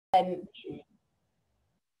Can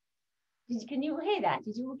you all hear that?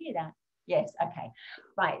 Did you all hear that? Yes, okay.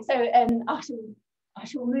 Right, so I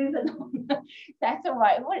shall move along. That's all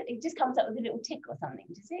right. What, it just comes up with a little tick or something,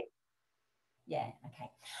 does it? Yeah,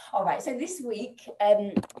 okay. All right, so this week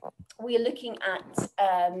we are looking at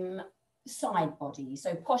side body,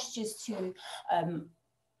 so postures to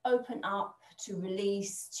open up, to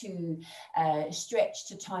release, to stretch,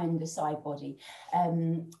 to tone the side body.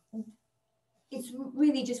 It's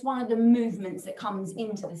really just one of the movements that comes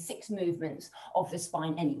into the 6 movements of the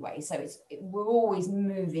spine anyway. So we're always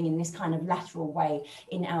moving in this kind of lateral way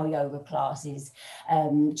in our yoga classes,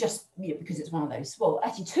 just because it's one of those, well,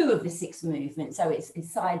 actually 2 of the 6 movements. So it's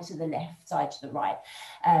side to the left, side to the right.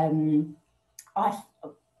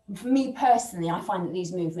 For me personally, I find that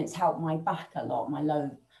these movements help my back a lot, my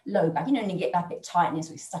low back, and you get that bit tightness,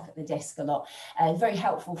 we're stuck at the desk a lot, very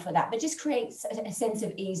helpful for that, but just creates a sense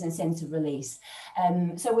of ease and sense of release.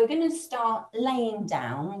 So we're going to start laying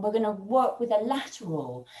down. We're going to work with a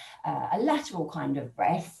lateral kind of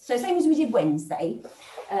breath, so same as we did Wednesday.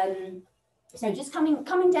 So just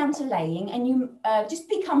coming down to laying, and you just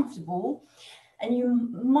be comfortable. And you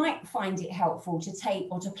might find it helpful to take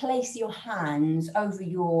or to place your hands over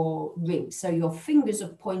your ribs. So your fingers are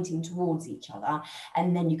pointing towards each other,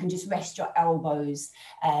 and then you can just rest your elbows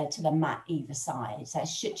to the mat either side. So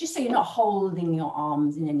just so you're not holding your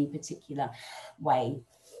arms in any particular way.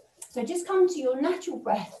 So just come to your natural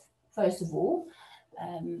breath, first of all.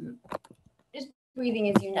 Just breathing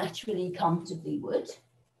as you naturally, comfortably would.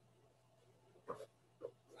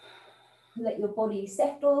 Let your body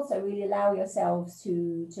settle, so really allow yourselves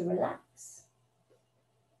to relax.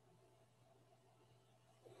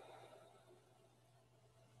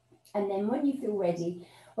 And then when you feel ready,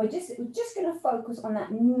 we're just going to focus on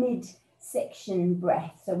that midsection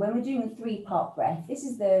breath. So when we're doing the 3-part breath, this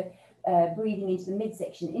is the breathing into the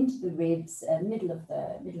midsection, into the ribs, middle of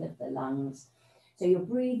the lungs. So you're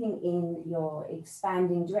breathing in, you're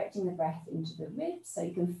expanding, directing the breath into the ribs. So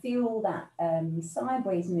you can feel that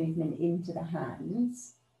sideways movement into the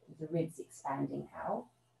hands, the ribs expanding out.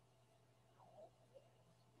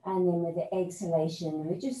 And then with the exhalation,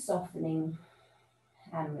 we're just softening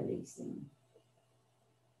and releasing.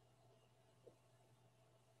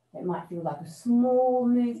 It might feel like a small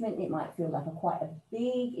movement. It might feel like quite a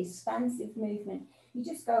big, expansive movement. You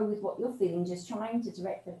just go with what you're feeling, just trying to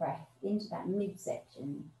direct the breath into that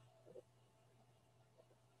midsection.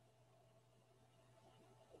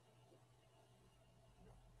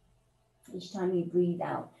 Each time you breathe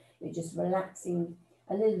out, you're just relaxing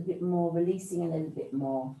a little bit more, releasing a little bit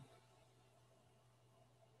more.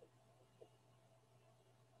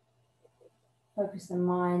 Focus the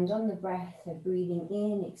mind on the breath, so breathing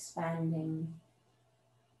in, expanding.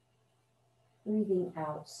 Breathing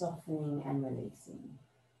out, softening and releasing.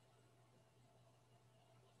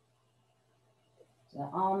 So the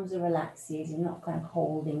arms are relaxed, you're not kind of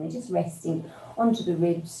holding, they're just resting onto the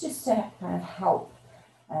ribs, just to kind of help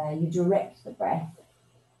you direct the breath.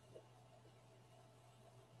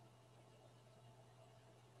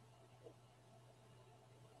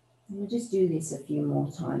 And we'll just do this a few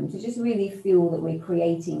more times to just really feel that we're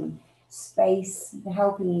creating space,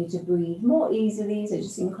 helping you to breathe more easily. So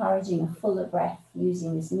just encouraging a fuller breath,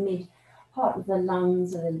 using this mid part of the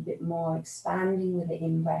lungs a little bit more, expanding with the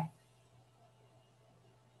in-breath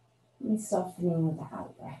and softening with the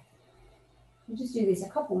out-breath. We'll just do this a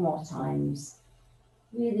couple more times.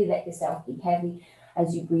 Really let yourself be heavy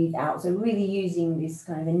as you breathe out. So really using this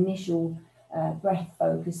kind of initial breath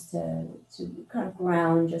focus to kind of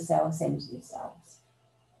ground yourself, center yourselves.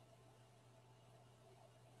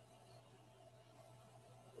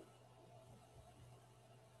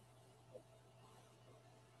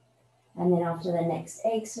 And then after the next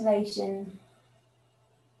exhalation,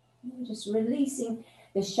 just releasing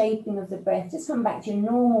the shaping of the breath. Just come back to your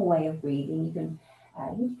normal way of breathing. You can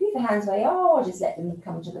keep the hands where they are, or just let them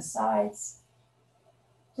come to the sides.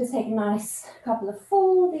 Just take a nice couple of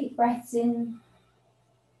full deep breaths in.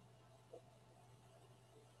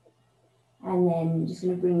 And then just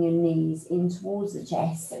going to bring your knees in towards the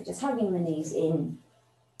chest. So just hugging the knees in.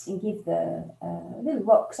 And give the little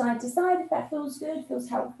rock side to side if that feels good, feels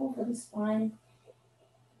helpful for the spine.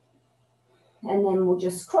 And then we'll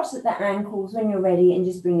just cross at the ankles when you're ready and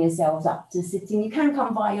just bring yourselves up to sitting. You can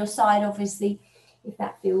come by your side, obviously, if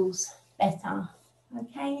that feels better.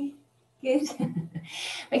 Okay, good.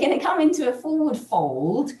 We're going to come into a forward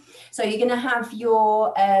fold. So you're going to have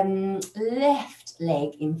your left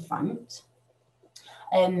leg in front.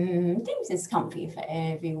 Things is comfy for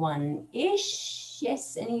everyone-ish.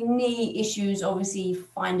 yes. Any knee issues, obviously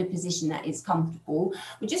find a position that is comfortable.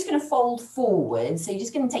 We're just going to fold forward. So you're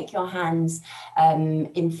just going to take your hands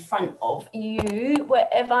in front of you,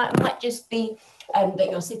 wherever. It might just be that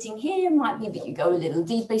you're sitting here, it might be that you go a little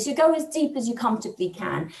deeper. So you go as deep as you comfortably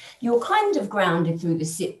can. You're kind of grounded through the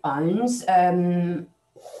sit bones.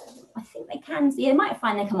 I think they can, yeah, you might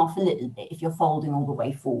find they come off a little bit if you're folding all the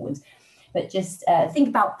way forwards. But just think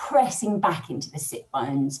about pressing back into the sit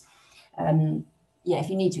bones. Yeah, if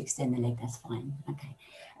you need to extend the leg, that's fine. Okay.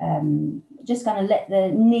 Just going to let the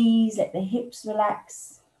knees, let the hips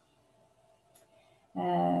relax.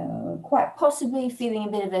 Quite possibly feeling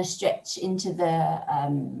a bit of a stretch into the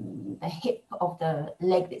hip of the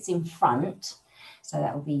leg that's in front. So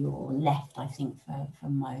that will be your left, I think, for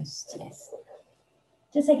most, yes.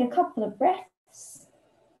 Just take a couple of breaths.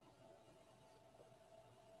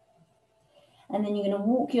 And then you're going to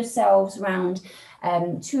walk yourselves around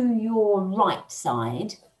to your right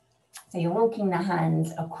side. So you're walking the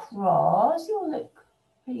hands across. You'll look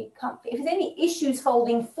pretty comfy. If there's any issues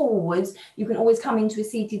folding forwards, you can always come into a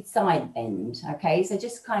seated side bend. Okay, so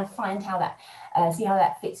just kind of find how that, see how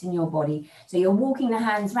that fits in your body. So you're walking the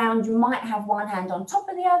hands round. You might have one hand on top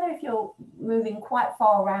of the other if you're moving quite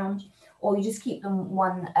far around, or you just keep them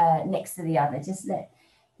one next to the other. Just let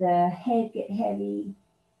the head get heavy,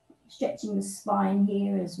 stretching the spine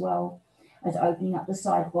here as well as opening up the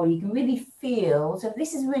side body. You can really feel, so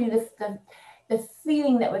this is really the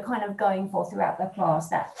feeling that we're kind of going for throughout the class,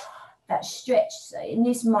 that stretch. In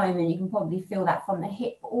this moment, you can probably feel that from the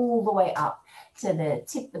hip all the way up to the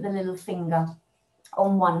tip of the little finger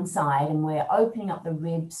on one side, and we're opening up the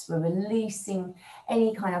ribs, we're releasing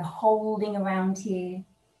any kind of holding around here.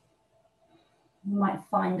 You might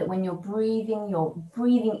find that when you're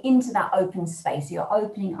breathing into that open space. You're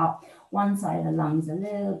opening up one side of the lungs a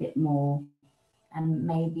little bit more, and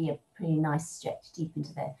maybe a pretty nice stretch deep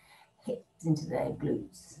into the hips, into the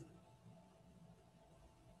glutes.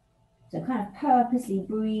 So kind of purposely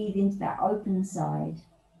breathe into that open side.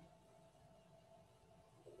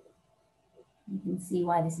 You can see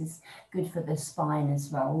why this is good for the spine as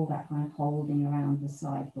well, all that kind of holding around the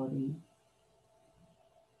side body.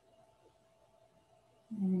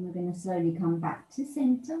 And then we're going to slowly come back to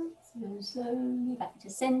center. So slowly back to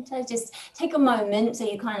center. Just take a moment so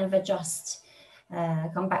you kind of adjust,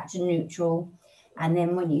 come back to neutral. And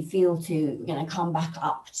then when you feel to, you're going to come back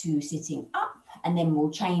up to sitting up, and then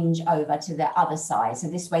we'll change over to the other side. So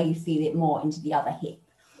this way you feel it more into the other hip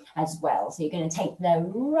as well. So you're going to take the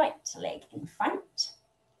right leg in front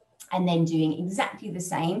and then doing exactly the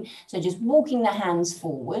same. So just walking the hands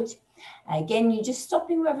forward. Again, you're just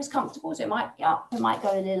stopping wherever's comfortable. So it might be up, it might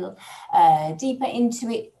go a little deeper into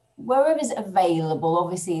it, wherever's available.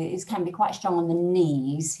 Obviously, it can be quite strong on the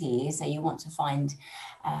knees here. So you want to find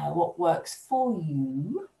what works for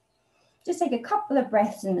you. Just take a couple of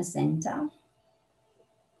breaths in the center.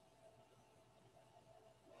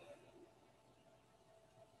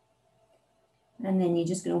 And then you're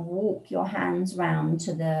just going to walk your hands round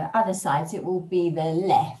to the other side. So it will be the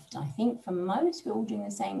left, I think, for most. We're all doing the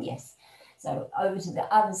same, yes. So over to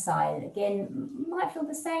the other side. Again, might feel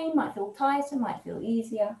the same, might feel tighter, might feel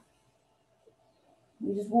easier.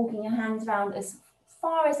 You're just walking your hands around as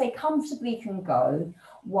far as they comfortably can go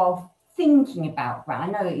while thinking about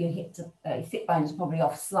ground. I know your hip bones are probably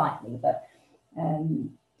off slightly, but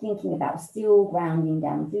thinking about still grounding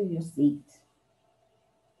down through your seat.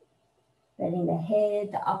 Letting the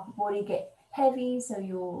head, the upper body get heavy, so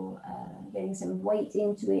you're getting some weight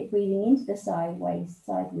into it, breathing into the side waist,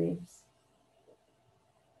 side ribs.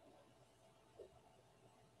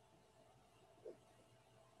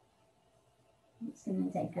 It's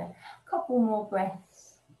going to take a couple more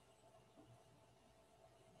breaths.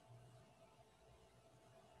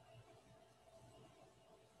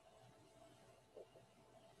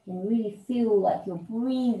 And really feel like you're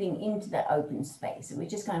breathing into that open space. So we're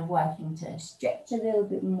just kind of working to stretch a little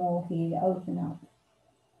bit more here, open up.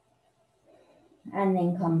 And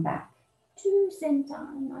then come back to center,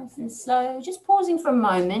 nice and slow. Just pausing for a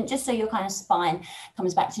moment, just so your kind of spine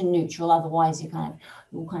comes back to neutral. Otherwise, you're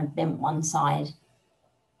all kind of bent one side.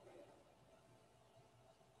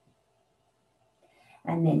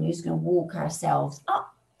 And then you're just going to walk ourselves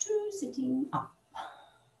up to sitting up.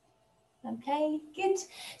 Okay, good.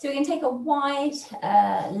 So we're going to take a wide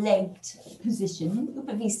legged position,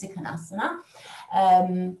 Upavista Konasana.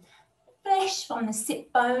 flesh from the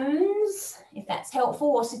sit bones, if that's helpful,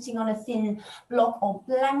 or sitting on a thin block or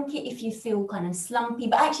blanket if you feel kind of slumpy.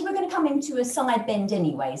 But actually we're going to come into a side bend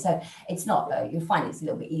anyway, so it's not, you'll find it's a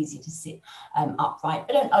little bit easier to sit upright,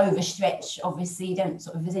 but don't overstretch, obviously. Don't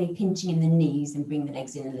sort of, if there's any pinching in the knees, and bring the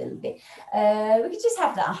legs in a little bit. We could just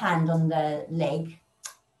have that hand on the leg,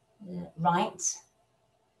 right.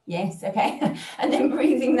 Yes, okay. And then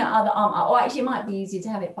breathing that other arm up. Or actually it might be easier to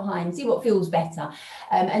have it behind. See what feels better.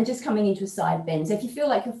 And just coming into a side bend. So if you feel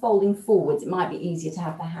like you're folding forwards, it might be easier to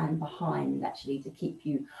have the hand behind actually to keep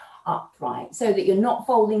you upright. So that you're not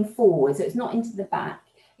folding forward. So it's not into the back.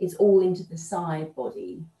 It's all into the side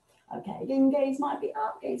body. Okay, again, gaze might be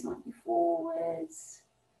up, gaze might be forwards.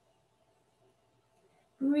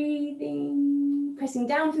 Breathing, pressing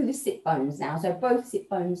down through the sit bones now. So both sit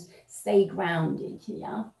bones stay grounded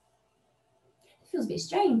here. It feels a bit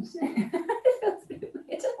strange. It feels a bit weird.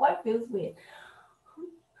 I don't know why it feels weird.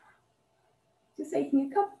 Just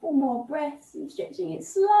taking a couple more breaths and stretching it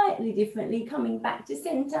slightly differently, coming back to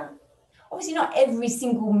center. Obviously not every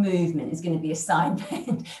single movement is going to be a side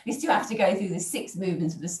bend. We still have to go through the 6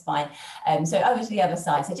 movements of the spine. So over to the other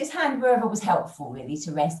side. So just hand wherever was helpful really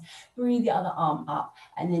to rest. Breathe the other arm up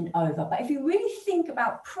and then over. But if you really think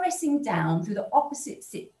about pressing down through the opposite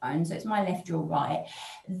sit bone, so it's my left, your right,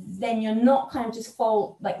 then you're not kind of just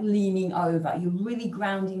like leaning over. You're really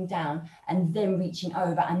grounding down and then reaching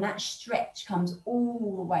over. And that stretch comes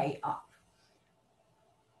all the way up.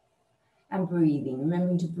 And breathing,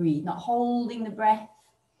 remembering to breathe, not holding the breath.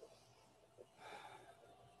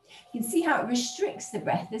 You can see how it restricts the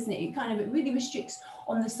breath, doesn't it? It really restricts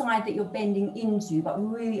on the side that you're bending into, but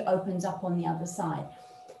really opens up on the other side.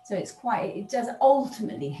 So it does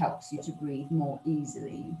ultimately helps you to breathe more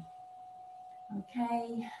easily.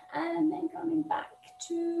 Okay, and then coming back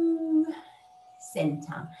to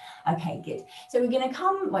center. Okay, good. So we're going to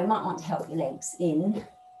come, well, you might want to help your legs in.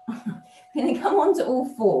 We're going to come onto all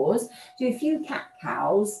fours, do a few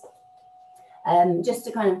cat-cows, just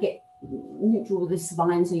to kind of get neutral with the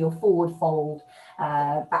spine, so your forward fold,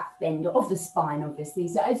 back bend of the spine, obviously.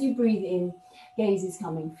 So as you breathe in, gaze is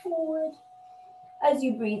coming forward. As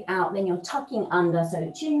you breathe out, then you're tucking under,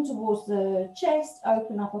 so chin towards the chest,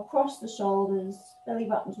 open up across the shoulders, belly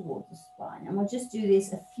button towards the spine. And we'll just do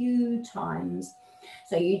this a few times.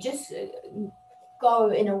 So you just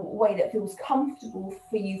go in a way that feels comfortable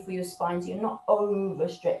for you, for your spine, so you're not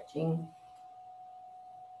overstretching.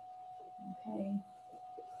 Okay,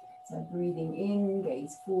 so breathing in,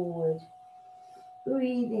 gaze forward,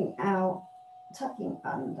 breathing out, tucking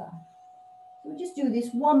under. So we'll just do this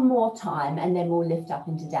one more time and then we'll lift up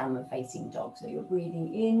into downward facing dog. So you're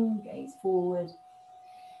breathing in, gaze forward,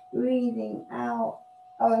 breathing out,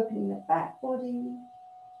 opening the back body,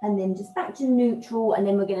 and then just back to neutral, and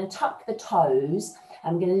then we're going to tuck the toes.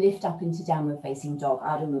 I'm going to lift up into downward facing dog,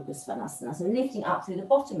 Adho Mukha Svanasana. So lifting up through the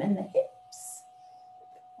bottom and the hips.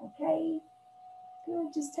 Okay,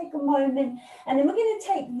 good. Just take a moment. And then we're going to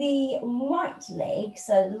take the right leg.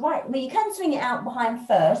 So the right, well, you can swing it out behind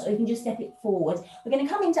first, or you can just step it forward. We're going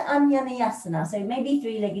to come into Anjaneyasana. So maybe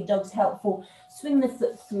 3-legged dog's helpful. Swing the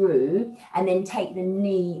foot through and then take the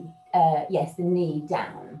knee, the knee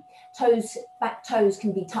down. Toes, back toes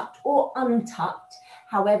can be tucked or untucked,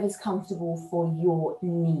 however's comfortable for your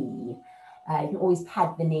knee. You can always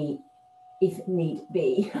pad the knee if need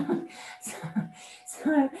be.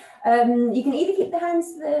 so you can either keep the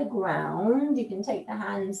hands to the ground, you can take the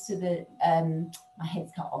hands to the, my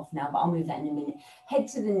head's cut off now, but I'll move that in a minute. Head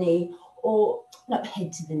to the knee, or not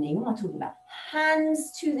head to the knee, what am I talking about?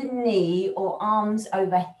 Hands to the knee or arms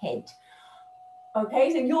overhead.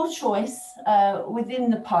 Okay, so your choice within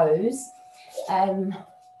the pose. Body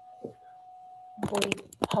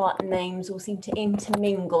part names all seem to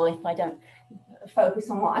intermingle if I don't focus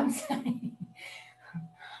on what I'm saying.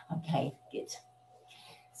 Okay, good.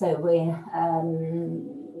 So we're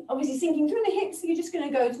obviously sinking through the hips, so you're just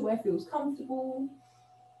going to go to where feels comfortable.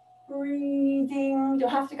 Breathing, don't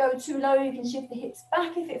have to go too low, you can shift the hips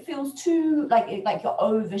back if it feels too, like you're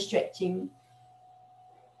overstretching.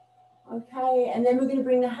 Okay, and then we're going to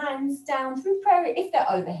bring the hands down through prayer if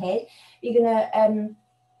they're overhead. You're going to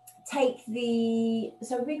take the,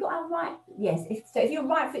 so we got our right, yes, so if your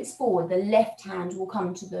right foot's forward, the left hand will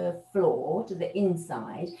come to the floor, to the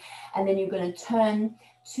inside, and then you're going to turn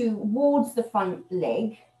towards the front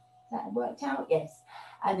leg. That worked out? Yes.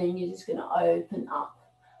 And then you're just going to open up.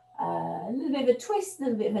 A little bit of a twist, a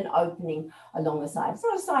little bit of an opening along the side. It's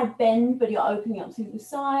not a side bend, but you're opening up through the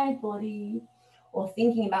side body, or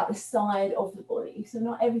thinking about the side of the body. So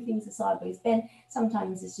not everything's a sideways bend.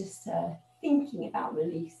 Sometimes it's just thinking about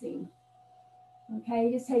releasing.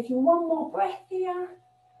 Okay, just taking one more breath here.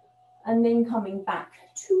 And then coming back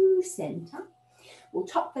to center. We'll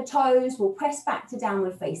tuck the toes, we'll press back to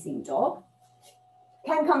downward facing dog.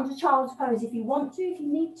 Can come to child's pose if you want to, if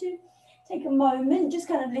you need to. Take a moment, just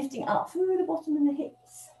kind of lifting up through the bottom and the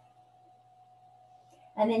hips.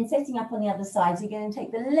 And then setting up on the other side. So you're going to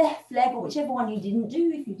take the left leg, or whichever one you didn't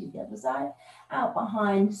do, if you did the other side, out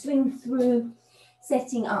behind, swing through,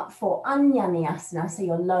 setting up for Anjaneyasana, so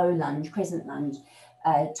your low lunge, crescent lunge,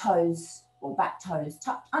 toes or back toes,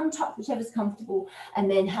 tucked, untucked, whichever's comfortable. And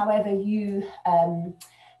then however you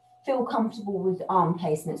feel comfortable with arm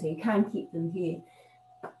placement, so you can keep them here.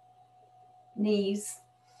 Knees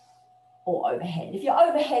or overhead. If you're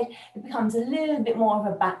overhead, it becomes a little bit more of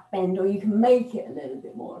a back bend, or you can make it a little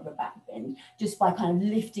bit more of a back bend just by kind of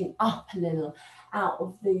lifting up a little out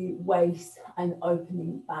of the waist and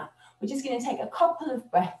opening back. We're just going to take a couple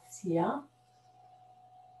of breaths here.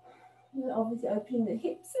 Obviously opening the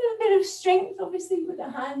hips, a little bit of strength obviously with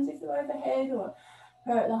the hands if they're overhead, or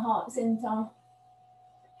at the heart center.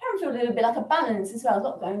 Can feel a little bit like a balance as well, a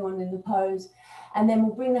lot going on in the pose. And then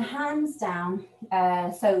we'll bring the hands down.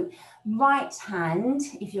 So right hand,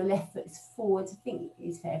 if your left foot is forward, I think it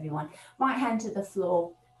is for everyone, right hand to the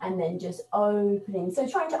floor, and then just opening. So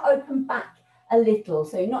trying to open back a little.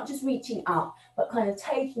 So not just reaching up, but kind of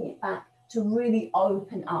taking it back to really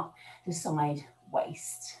open up the side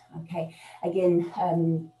waist. Okay, again,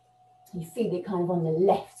 you feel it kind of on the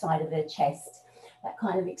left side of the chest, that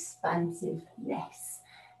kind of expansiveness.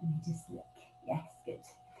 And just look, yes, good.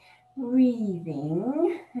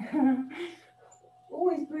 Breathing,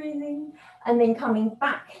 always breathing, and then coming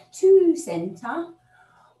back to center. Oh,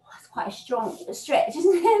 that's quite a strong stretch,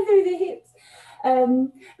 isn't it, through the hips?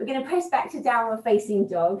 We're going to press back to downward facing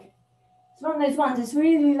dog. It's one of those ones that's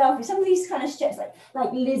really lovely. Some of these kind of stretches,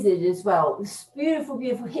 like lizard as well, this beautiful,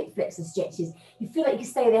 beautiful hip flexor stretches. You feel like you can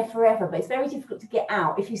stay there forever, but it's very difficult to get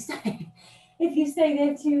out if you stay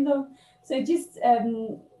there too long. So just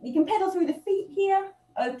you can pedal through the feet here,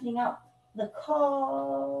 opening up the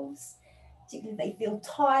calves, particularly if they feel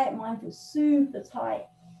tight. Mine feels super tight.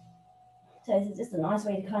 So this is just a nice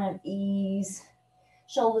way to kind of ease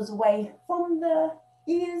shoulders away from the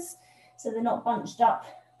ears so they're not bunched up,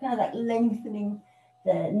 kind of like lengthening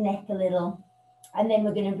the neck a little. And then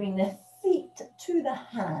we're going to bring the feet to the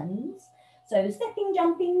hands. So stepping,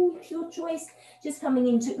 jumping, your choice, just coming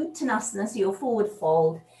into Uttanasana, so your forward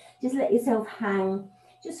fold. Just let yourself hang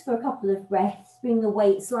just for a couple of breaths. Bring the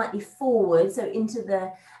weight slightly forward, so into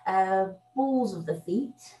the balls of the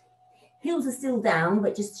feet. Heels are still down,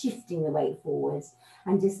 but just shifting the weight forwards,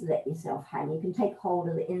 and just let yourself hang. You can take hold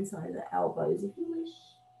of the inside of the elbows if you wish.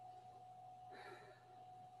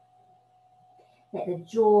 Let the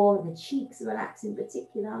jaw, the cheeks relax in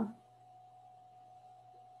particular.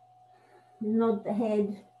 Nod the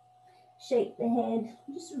head, shake the head.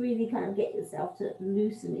 Just really kind of get yourself to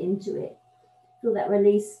loosen into it. Feel that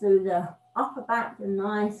release through the upper back, the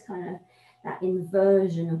nice kind of that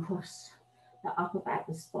inversion across the upper back,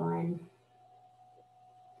 the spine.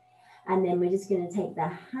 And then we're just going to take the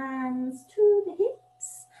hands to the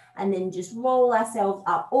hips and then just roll ourselves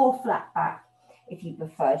up, or flat back if you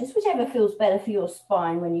prefer. Just whichever feels better for your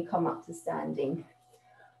spine when you come up to standing.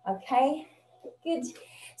 Okay, good.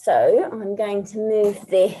 So I'm going to move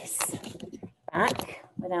this back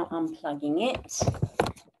without unplugging it.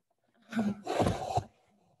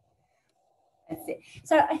 That's it.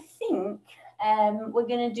 So I think we're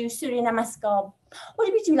going to do Surya Namaskar. What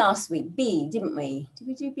did we do last week? B, didn't we? Did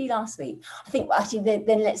we do B last week? I think, well, actually,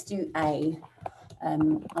 then let's do A.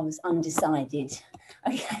 I was undecided.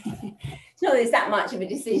 Okay. It's not that it's that much of a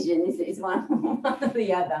decision, is it? It's one or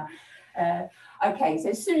the other. Okay,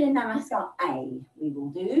 so Surya Namaskar A we will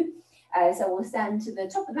do. So we'll stand to the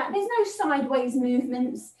top of that. There's no sideways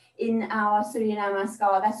movements in our Surya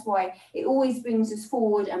Namaskar. That's why it always brings us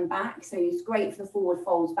forward and back. So it's great for forward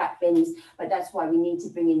folds, back bends, but that's why we need to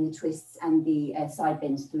bring in the twists and the side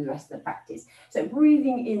bends through the rest of the practice. So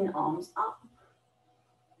breathing in, arms up.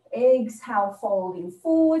 Exhale, folding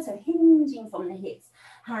forward, so hinging from the hips.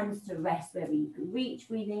 Hands to rest wherever you can reach.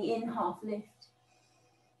 Breathing in, half lift.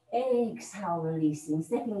 Exhale, releasing,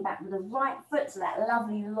 stepping back with the right foot, so that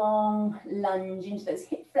lovely long lunge into those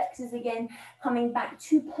hip flexors again, coming back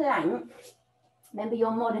to plank. Remember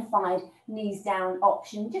your modified knees down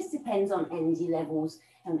option, just depends on energy levels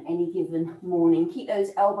on any given morning. Keep those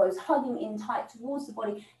elbows hugging in tight towards the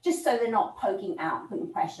body, just so they're not poking out,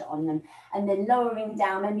 putting pressure on them. And then lowering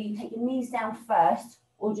down, maybe you take your knees down first,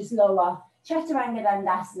 or just lower Chaturanga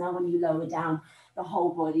Dandasana when you lower down the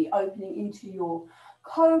whole body, opening into your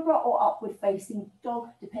cobra or upward facing dog,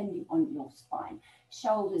 depending on your spine.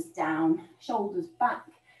 Shoulders down, shoulders back,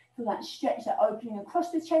 Feel that stretch, that opening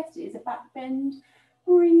across the chest. It is a back bend.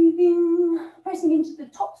 Breathing, pressing into the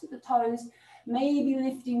tops of the toes, maybe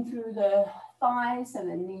lifting through the thighs so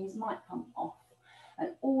the knees might come off. And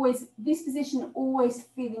always, this position, always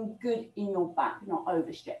feeling good in your back, not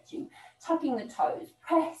overstretching. Tucking the toes,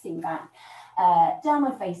 pressing back.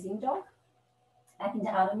 Downward facing dog. Back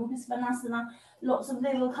into Adho Mukha Svanasana. Lots of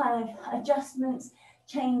little kind of adjustments,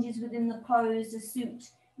 changes within the pose to suit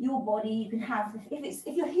your body. You can have,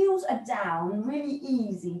 if your heels are down, really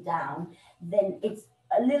easy down, then it's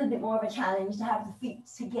a little bit more of a challenge to have the feet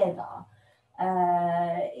together.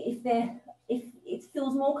 If it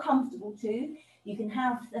feels more comfortable too, you can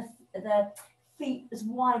have the feet as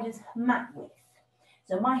wide as mat width.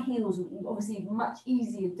 So my heels are obviously much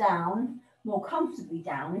easier down, more comfortably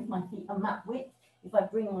down if my feet are mat width. If I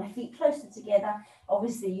bring my feet closer together,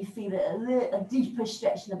 obviously you feel a deeper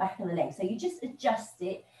stretch in the back of the leg. So you just adjust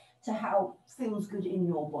it to how it feels good in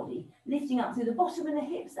your body. Lifting up through the bottom of the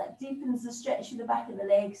hips, that deepens the stretch through the back of the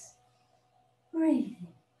legs. Breathing.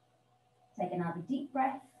 Take another deep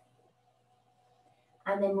breath.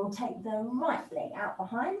 And then we'll take the right leg out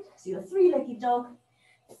behind. So your three-legged dog,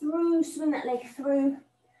 through, swing that leg through,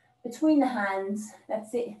 between the hands.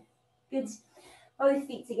 That's it. Good. Both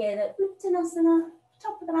feet together. Uttanasana,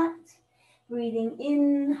 top of the mat. Breathing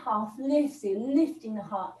in, half lift. So you're lifting the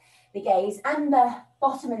heart, the gaze, and the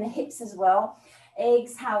bottom and the hips as well.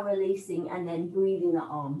 Exhale, releasing, and then breathing the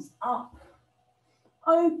arms up.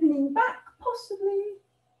 Opening back, possibly.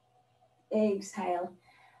 Exhale.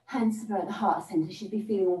 Hands at the heart center. Should be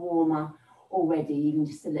feeling warmer already, even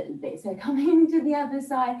just a little bit. So coming to the other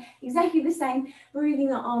side, exactly the same. Breathing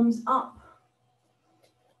the arms up.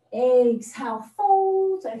 Exhale,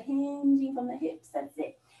 fold. So hinging from the hips. That's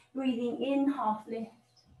it. Breathing in, half lift.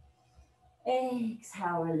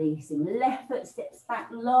 Exhale, releasing. Left foot steps back,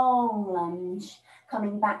 long lunge.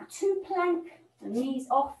 Coming back to plank. The knees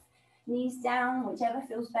off, knees down, whichever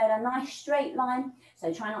feels better. Nice straight line.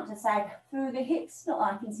 So try not to sag through the hips. Not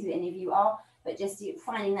that I can see that any of you are, but just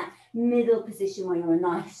finding that middle position where you're a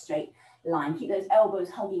nice straight line. Keep those elbows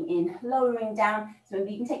hugging in, lowering down. So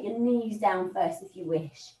maybe you can take your knees down first if you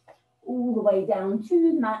wish. All the way down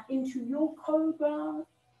to the mat, into your cobra.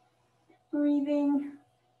 Breathing.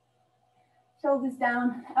 Shoulders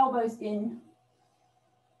down, elbows in.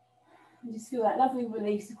 And just feel that lovely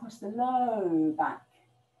release across the low back.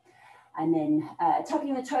 And then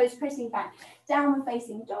tucking the toes, pressing back, downward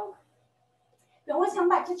facing dog. But always come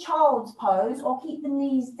back to child's pose or keep the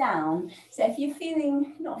knees down. So if you're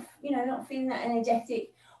feeling not feeling that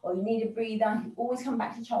energetic or you need a breather, always come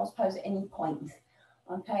back to child's pose at any point.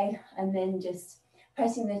 Okay, and then just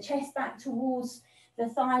pressing the chest back towards the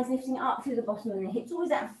thighs, lifting up through the bottom of the hips. Always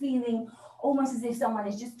that feeling, almost as if someone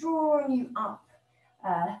is just drawing you up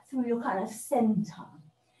through your kind of center.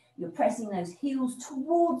 You're pressing those heels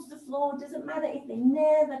towards the floor. Doesn't matter if they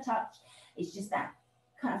never touch. It's just that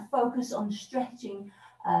kind of focus on stretching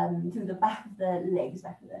through the back of the legs,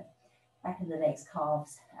 back of the legs,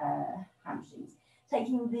 calves, hamstrings.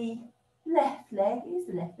 Taking the left leg, it is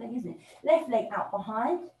the left leg, isn't it? Left leg out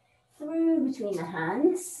behind, through between the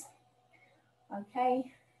hands.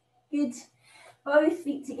 Okay, good. Both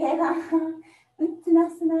feet together.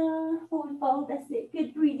 Uttanasana, forward fold, that's it.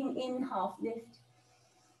 Good, breathing in, half lift.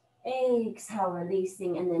 Exhale,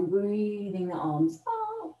 releasing, and then breathing the arms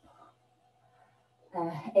up.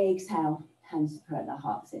 Exhale, hands at the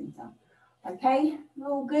heart center. Okay,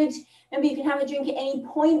 all good. Remember, you can have a drink at any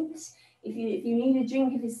point. If you need a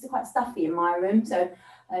drink, if it's quite stuffy in my room, so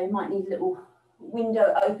you might need a little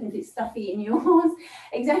window open if it's stuffy in yours.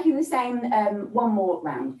 Exactly the same, one more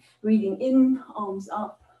round. Breathing in, arms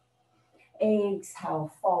up.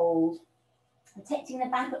 Exhale, fold. Protecting the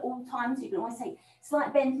back at all times. So you can always take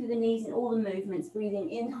slight bend through the knees in all the movements. Breathing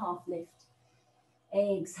in, half lift.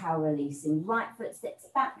 Exhale, releasing. Right foot steps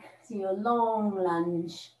back to your long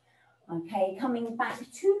lunge. Okay, coming back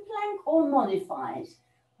to plank or modified.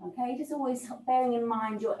 Okay, just always bearing in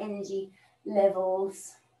mind your energy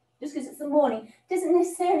levels. Just because it's the morning doesn't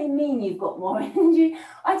necessarily mean you've got more energy.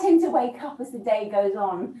 I tend to wake up as the day goes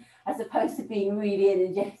on, as opposed to being really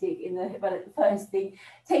energetic at the first thing.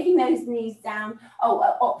 Taking those knees down,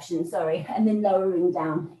 option, sorry, and then lowering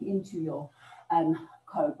down into your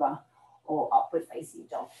cobra or upward facing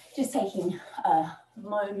dog. Just taking a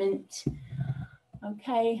moment.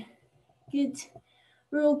 Okay, good,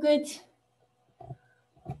 real good.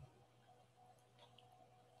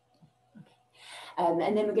 And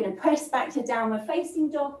then we're going to press back to downward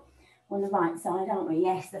facing dog on the right side, aren't we?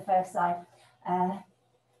 Yes, the first side.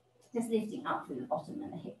 Just lifting up through the bottom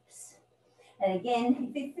of the hips. And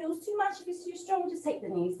again, if it feels too much, if it's too strong, just take the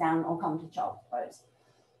knees down or come to child's pose.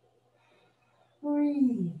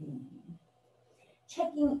 breathing.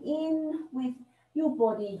 Checking in with your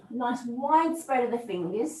body, nice wide spread of the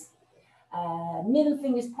fingers. Middle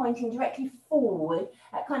fingers pointing directly forward.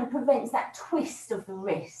 That kind of prevents that twist of the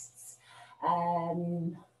wrists.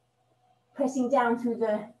 Pressing down through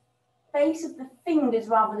the base of the fingers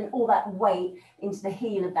rather than all that weight into the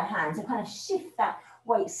heel of the hand. So kind of shift that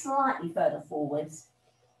weight slightly further forwards.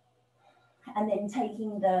 And then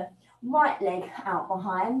taking the right leg out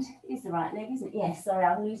behind. Is the right leg, isn't it? Yes, sorry,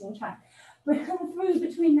 I'm losing track. Bring them through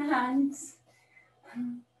between the hands.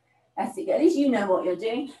 That's it, at least you know what you're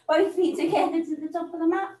doing. Both feet together to the top of the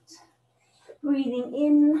mat. Breathing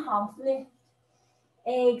in, half lift.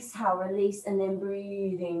 Exhale, release, and then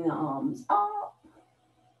breathing the arms up.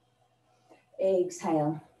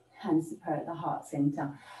 Exhale, hands to prayer at the heart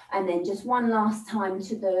center. And then just one last time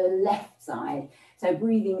to the left side. So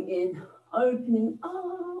breathing in, opening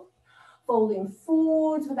up, folding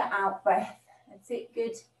forwards with an out breath. That's it,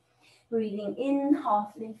 good. Breathing in,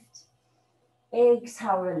 half lift.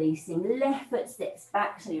 Exhale, releasing. Left foot steps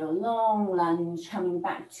back, so your long lunge coming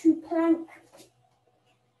back to plank.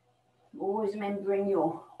 Always remembering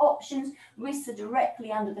your options. Wrists are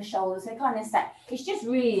directly under the shoulders, so kind of stack. It's just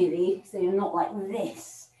really so you're not like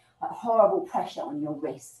this, like horrible pressure on your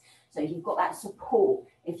wrists. So you've got that support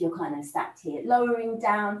if you're kind of stacked here. Lowering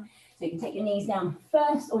down, so you can take your knees down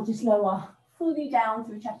first or just lower fully down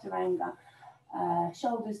through Chaturanga.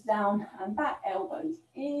 Shoulders down and back, elbows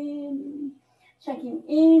in. Checking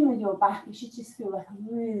in with your back, you should just feel like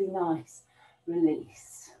a really nice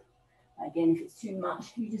release. Again, if it's too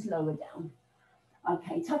much, you just lower down.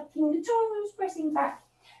 Okay, tucking the toes, pressing back,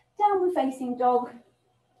 downward facing dog.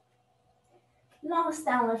 Last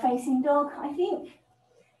downward facing dog, I think,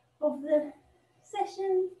 of the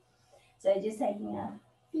session. So just taking a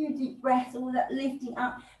few deep breaths, all that lifting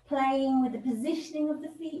up, playing with the positioning of the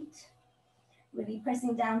feet. Really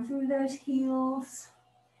pressing down through those heels.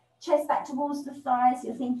 Chest back towards the thighs.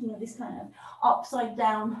 You're thinking of this kind of upside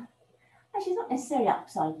down. Actually, it's not necessarily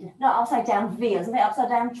upside down. No, upside down V. I was a bit upside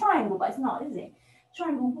down triangle, but it's not, is it?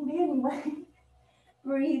 Triangle will be anyway.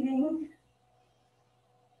 Breathing.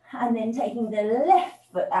 And then taking the left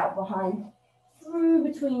foot out behind, through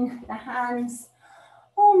between the hands.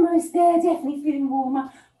 Almost there, definitely feeling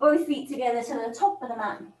warmer. Both feet together to the top of the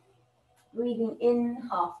mat. Breathing in,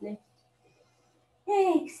 half lift.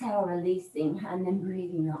 Exhale, releasing, and then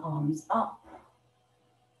breathing the arms up.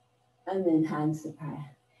 And then hands to prayer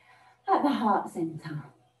at the heart center.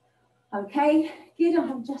 Okay, good.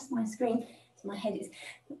 I'll adjust my screen so my head is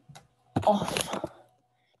off.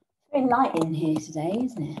 It's very light in here today,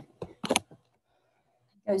 isn't it?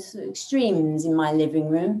 It goes to extremes in my living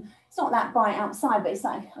room. It's not that bright outside, but it's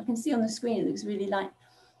like I can see on the screen it looks really light.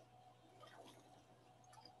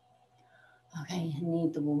 Okay, I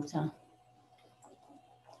need the water.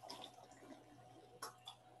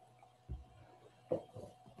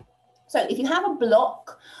 So if you have a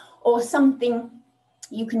block or something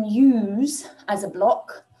you can use as a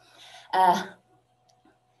block,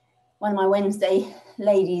 one of my Wednesday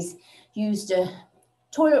ladies used a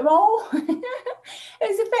toilet roll. It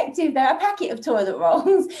was effective though, a packet of toilet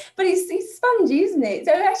rolls, but it's spongy, isn't it?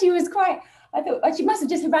 So it actually was quite, I thought she must have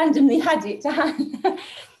just randomly had it to hand.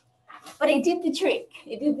 But it did the trick,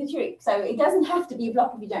 it did the trick. So it doesn't have to be a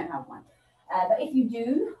block if you don't have one. But if you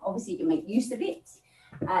do, obviously you can make use of it.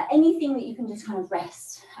 Anything that you can just kind of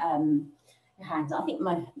rest your hands on. I think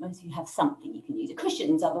most of you have something you can use.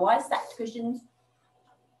 Cushions, otherwise, stacked cushions.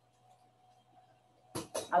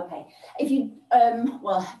 Okay, if you,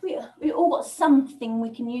 well, we all got something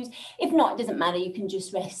we can use. If not, it doesn't matter, you can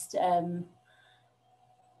just rest. I'm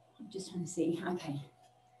just trying to see, okay.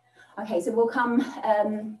 Okay, so we'll come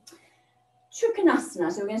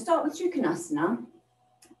Trikonasana. So we're going to start with Trikonasana.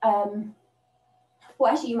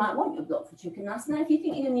 Well, actually, you might want your block for Trikonasana. If you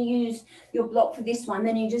think you're going to use your block for this one,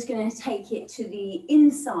 then you're just going to take it to the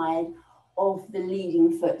inside of the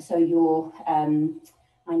leading foot. So your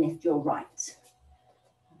my left, your right.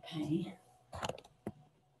 Okay.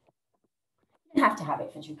 You don't have to have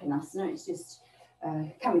it for Trikonasana. It's just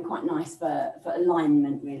can be quite nice for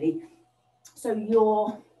alignment, really. So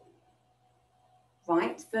your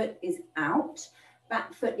right foot is out.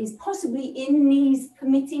 Back foot is possibly in, knees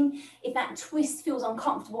permitting. If that twist feels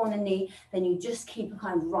uncomfortable on the knee, then you just keep a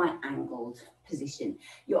kind of right angled position.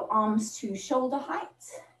 Your arms to shoulder height.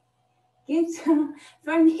 Good.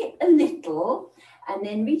 Throwing the hip a little and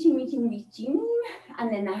then reaching,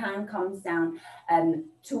 and then the hand comes down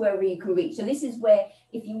to wherever you can reach. So this is where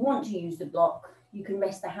if you want to use the block, you can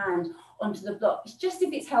rest the hand onto the block. It's just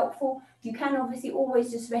if it's helpful. You can obviously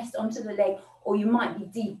always just rest onto the leg, or you might be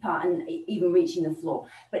deeper and even reaching the floor.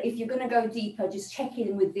 But if you're going to go deeper, just check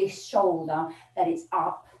in with this shoulder that it's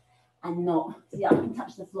up and not, see, I can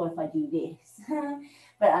touch the floor if I do this,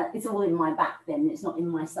 but it's all in my back then, it's not in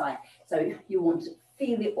my side. So you want to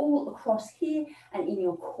feel it all across here and in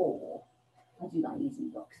your core. I do like using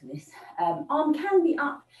blocks for this. Arm can be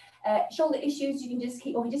up. Shoulder issues, you can just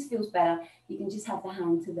keep, or if it just feels better, you can just have the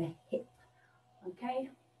hand to the hip, okay?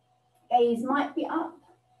 Gaze might be up,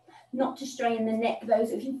 not to strain the neck though,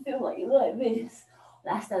 so if you feel like you're like this,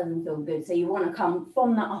 that doesn't feel good. So you want to come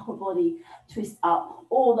from the upper body, twist up,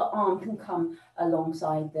 or the arm can come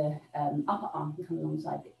alongside the, upper arm can come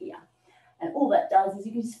alongside the ear. And all that does is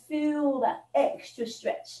you can just feel that extra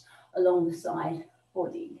stretch along the side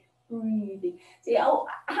body. Breathing. See how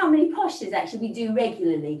many postures actually we do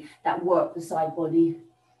regularly that work the side body.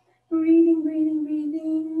 Breathing, breathing,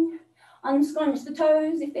 breathing. Unscrunch the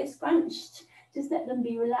toes if they're scrunched. Just let them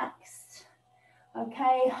be relaxed.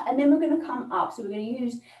 Okay, and then we're going to come up. So we're going to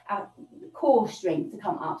use our core strength to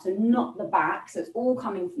come up. So not the back. So it's all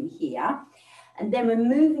coming from here. And then we're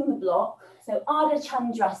moving the block. So Ardha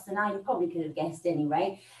Chandrasana, you probably could have guessed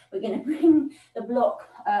anyway. We're going to bring the block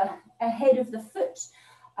ahead of the foot,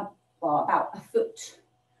 well, about a foot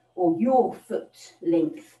or your foot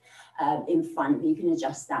length in front. You can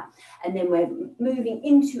adjust that. And then we're moving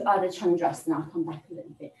into Ardha Chandrasana. I'll come back a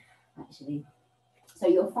little bit, actually. So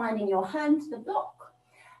you're finding your hand to the block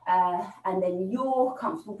and then your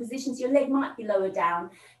comfortable positions. Your leg might be lower down.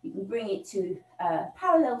 You can bring it to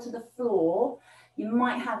parallel to the floor. You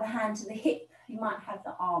might have a hand to the hip. You might have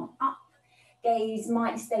the arm up. Gaze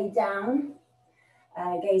might stay down.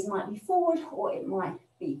 Gaze might be forward, or it might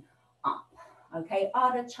be up. Okay,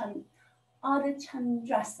 Ardha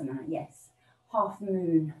Chandrasana, yes. Half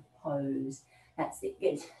moon pose. That's it,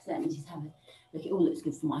 good. So let me just have a look. It all looks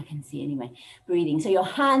good from what I can see anyway. Breathing. So your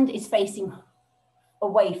hand is facing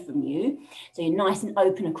away from you. So you're nice and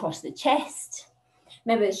open across the chest.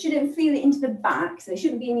 Remember, it shouldn't feel it into the back, so there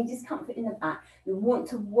shouldn't be any discomfort in the back. You want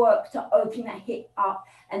to work to open that hip up,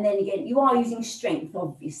 and then again, you are using strength,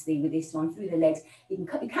 obviously, with this one through the legs. You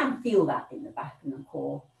can feel that in the back and the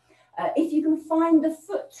core. If you can find the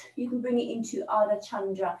foot, you can bring it into Ardha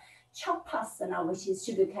Chandra Chapasana, which is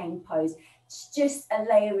sugarcane pose. It's just a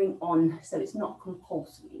layering on, so it's not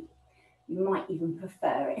compulsory. You might even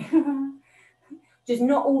prefer it. Just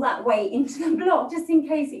not all that way into the block, just in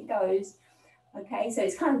case it goes. Okay, so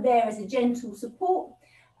it's kind of there as a gentle support.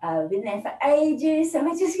 Been there for ages, so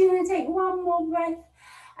we're just going to take one more breath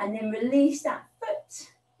and then release that foot.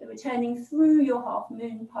 So returning through your half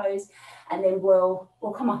moon pose, and then we'll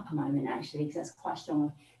come up a moment actually, because that's quite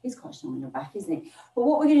strong. It's quite strong in your back, isn't it? But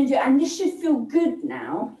what we're going to do, and this should feel good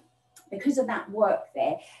now, because of that work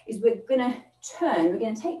there, is we're going to turn. We're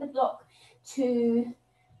going to take the block to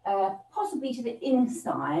possibly to the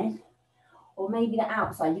inside, or maybe the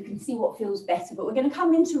outside. You can see what feels better, but we're going to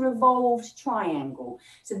come into revolved triangle.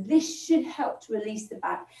 So this should help to release the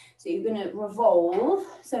back. So you're going to revolve.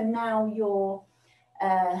 So now your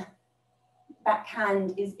back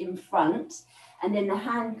hand is in front, and then the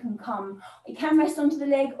hand can come, it can rest onto the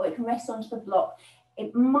leg or it can rest onto the block.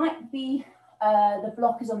 It might be the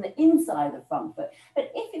block is on the inside of the front foot,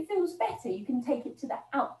 but if it feels better, you can take it to the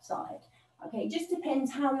outside. Okay, it just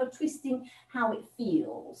depends how you're twisting, how it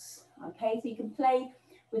feels. Okay, so you can play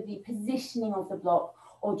with the positioning of the block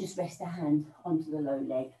or just rest a hand onto the low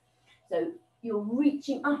leg. So you're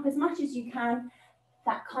reaching up as much as you can,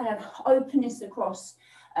 that kind of openness across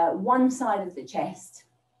one side of the chest.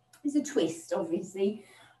 It's a twist, obviously,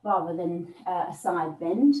 rather than a side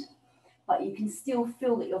bend, but you can still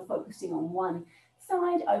feel that you're focusing on one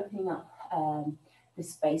side, opening up the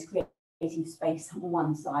space, creating space on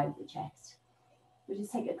one side of the chest. We'll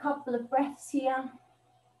just take a couple of breaths here.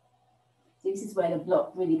 So this is where the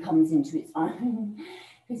block really comes into its own,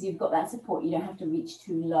 because you've got that support, you don't have to reach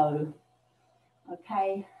too low.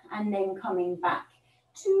 Okay, and then coming back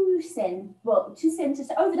to center,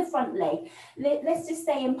 so over the front leg. Let's just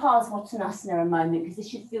stay in Parsvottanasana a moment, because this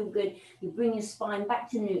should feel good. You bring your spine back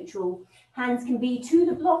to neutral. Hands can be to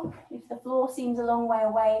the block if the floor seems a long way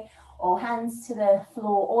away, or hands to the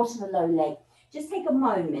floor or to the low leg. Just take a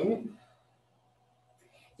moment.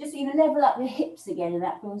 Just so you level up the hips again, and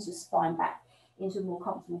that brings your spine back into a more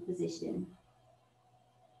comfortable position.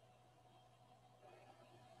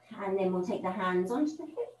 And then we'll take the hands onto the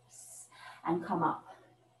hips and come up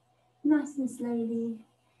nice and slowly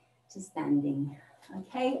to standing.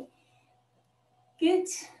 Okay, good.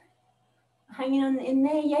 Hanging on in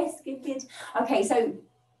there, yes, good, good. Okay, so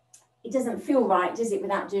it doesn't feel right, does it,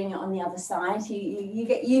 without doing it on the other side? You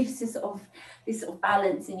get used to sort of this sort of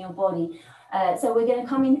balance in your body. So we're going to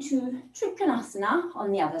come into Trikonasana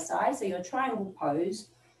on the other side. So your triangle pose.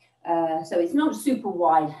 So it's not a super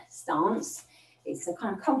wide stance. It's a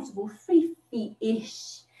kind of comfortable 3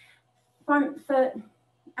 feet-ish. Front foot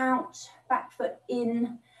out, back foot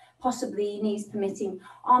in, possibly knees permitting,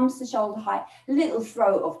 arms to shoulder height, little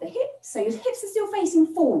throw of the hips. So your hips are still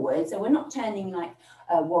facing forward. So we're not turning like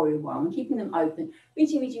warrior one, keeping them open,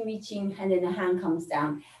 reaching, reaching, reaching, and then the hand comes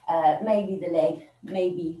down. Maybe the leg,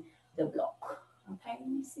 maybe the block. Okay, let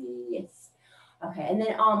me see, yes. Okay, and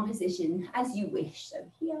then arm position as you wish. So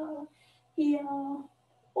here, here,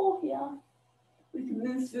 or here. We can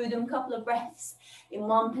move through them, a couple of breaths in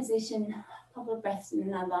one position, a couple of breaths in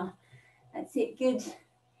another. That's it, good.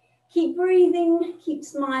 Keep breathing, keep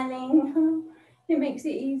smiling. It makes it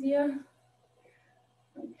easier.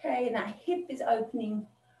 Okay, and that hip is opening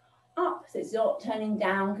up, so it's not turning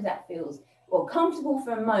down because that feels, well, comfortable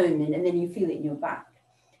for a moment and then you feel it in your back.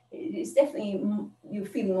 It's definitely, you're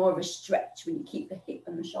feeling more of a stretch when you keep the hip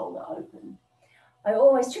and the shoulder open. I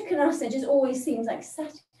always, Trikonasana just always seems like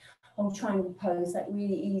such a triangle pose, like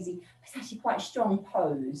really easy. It's actually quite a strong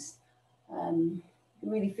pose. You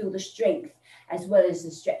really feel the strength as well as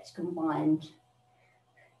the stretch combined.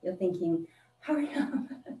 You're thinking, hurry up,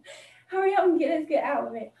 hurry up and let's get out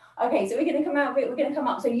of it. Okay, so we're going to come out of it, we're going to come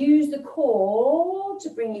up. So use the core to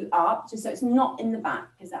bring you up, just so it's not in the back,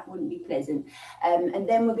 because that wouldn't be pleasant. And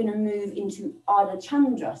then we're going to move into Ardha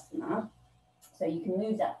Chandrasana. So you can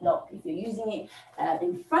move that block if you're using it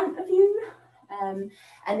in front of you. And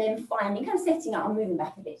then finally, kind of setting up, I'm moving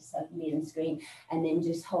back a bit so I can be on the screen, and then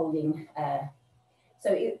just holding. So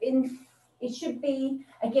it should be,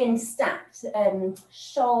 again, stacked,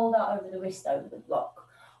 shoulder over the wrist, over the block.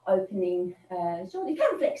 Opening shoulder. You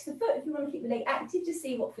can flex the foot if you want to keep the leg active to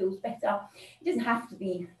see what feels better. It doesn't have to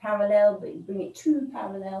be parallel, but you bring it to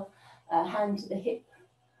parallel. Hand to the hip,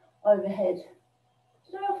 overhead.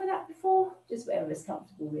 Did I offer that before? Just wherever's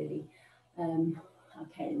comfortable, really.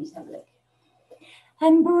 Okay, let me just have a look.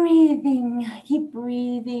 And breathing, keep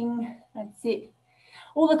breathing. That's it.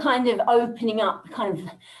 All the kind of opening up, kind of,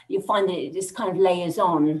 you'll find that it just kind of layers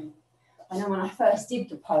on. I know when I first did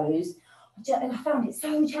the pose, I found it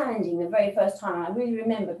so challenging the very first time. I really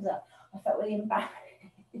remember because I felt really embarrassed.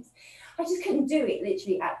 I just couldn't do it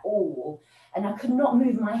literally at all. And I could not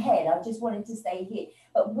move my head. I just wanted to stay here.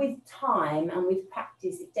 But with time and with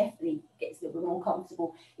practice, it definitely gets a little bit more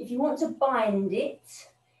comfortable. If you want to bind it,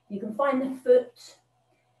 you can find the foot.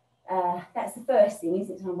 That's the first thing,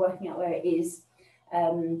 isn't it? So I'm working out where it is.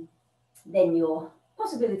 Then your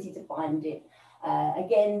possibility to bind it.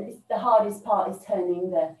 Again, the hardest part is turning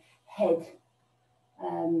the head,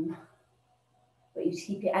 but you just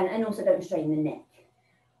keep it, and also don't strain the neck.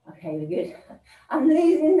 Okay, we're good. I'm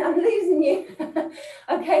losing you.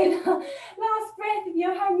 Okay, last breath if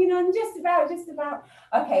you're hanging on, just about.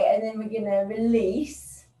 Okay, and then we're gonna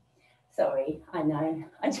release. Sorry, I know.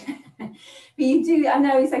 But you do, I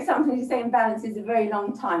know it's like sometimes you say balance is a very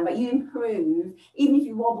long time, but you improve, even if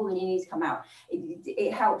you wobble and you need to come out,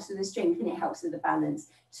 it helps with the strength and it helps with the balance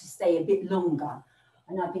to stay a bit longer.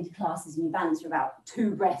 I know I've been to classes and you balance for about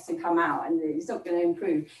 2 breaths and come out and it's not going to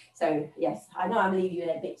improve. So yes, I know I'm leaving you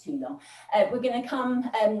there a bit too long. We're going to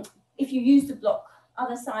come, if you use the block,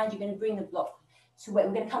 other side, you're going to bring the block to where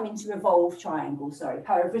we're going to come into revolve triangle, sorry,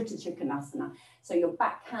 Parivrtta Trikonasana. So your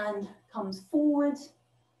back hand comes forward.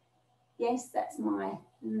 Yes, that's my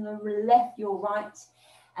left, your right.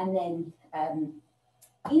 And then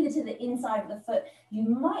either to the inside of the foot, you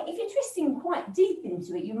might, if you're twisting quite deep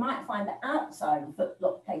into it, you might find the outside of the foot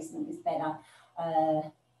block placement is better,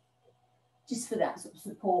 just for that sort of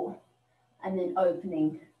support, and then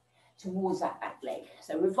opening towards that back leg.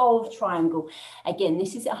 So revolve triangle. Again,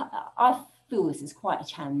 this is, I feel this is quite a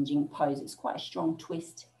challenging pose. It's quite a strong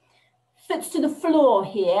twist. Foot's to the floor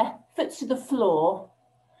here, foot's to the floor.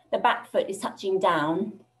 The back foot is touching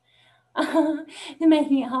down. They're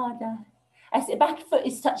making it harder. As the back foot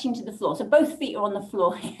is touching to the floor. So both feet are on the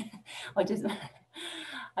floor. Or just,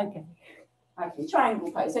 okay. Okay,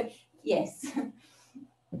 triangle pose. So yes.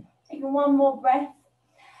 Taking one more breath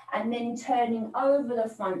and then turning over the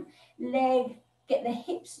front leg, get the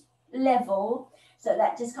hips level. So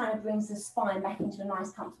that just kind of brings the spine back into a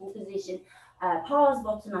nice comfortable position.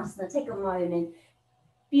 Parsvottanasana, take a moment.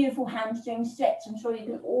 Beautiful hamstring stretch. I'm sure you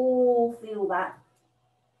can all feel that.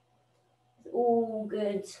 It's all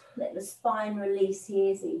good. Let the spine release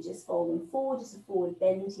here. So you're just folding forward, just a forward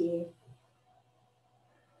bend here.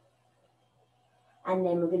 And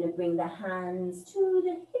then we're going to bring the hands to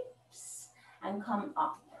the hips and come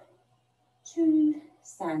up. 2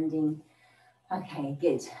 standing. Okay,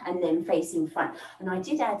 good. And then facing front. And I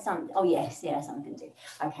did add some, oh yes, something to do.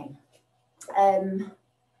 Okay.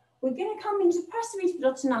 We're going to come into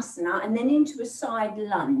Prasarita and then into a side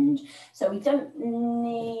lunge. So we don't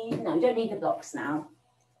need, no, we don't need the blocks now.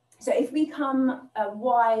 So if we come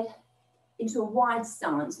into a wide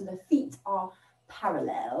stance, so the feet are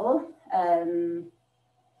parallel,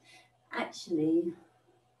 actually,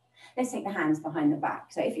 let's take the hands behind the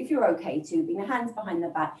back. So if you're okay to bring the hands behind the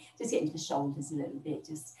back, just get into the shoulders a little bit,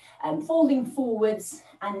 just folding forwards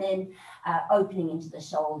and then opening into the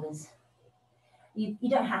shoulders. You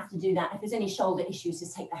don't have to do that. If there's any shoulder issues,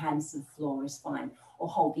 just take the hands to the floor is fine, or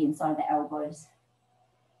hold the inside of the elbows.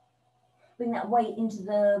 Bring that weight into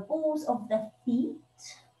the balls of the feet.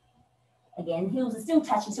 Again, heels are still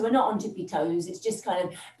touching, so we're not on tippy toes. It's just kind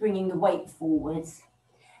of bringing the weight forwards.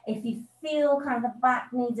 If you feel kind of the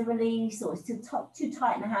back needs a release or it's too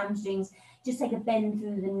tight in the hamstrings, just take a bend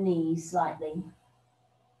through the knees slightly.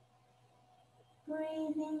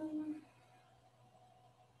 Breathing.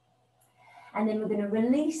 And then we're going to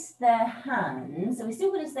release the hands. So we're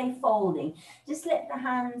still going to stay folding. Just let the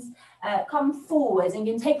hands come forwards, and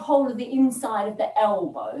you can take hold of the inside of the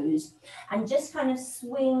elbows and just kind of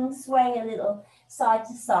sway a little side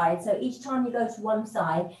to side. So each time you go to one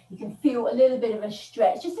side, you can feel a little bit of a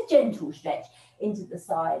stretch, just a gentle stretch into the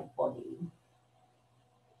side body.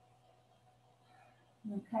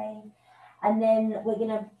 Okay. And then we're going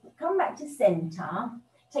to come back to center.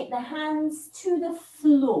 Take the hands to the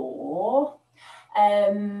floor.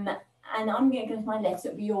 And I'm going to go to my left, so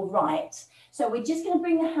it'll be your right. So we're just going to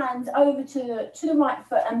bring the hands over to the right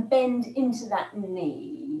foot and bend into that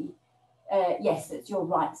knee. Yes, it's your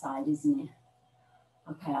right side, isn't it?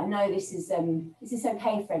 Okay, I know this is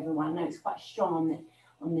okay for everyone. I know it's quite strong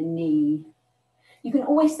on the knee. You can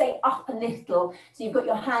always stay up a little, so you've got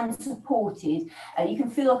your hands supported. You can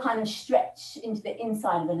feel a kind of stretch into the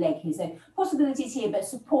inside of the leg here. So possibilities here, but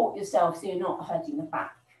support yourself so you're not hurting the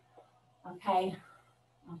back. Okay.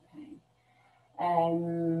 Okay.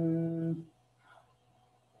 I'm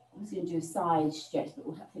just going to do a side stretch,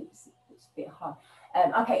 but I think it's a bit hard.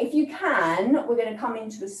 Okay, if you can, we're going to come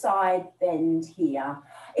into a side bend here.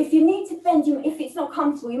 If you need to bend, if it's not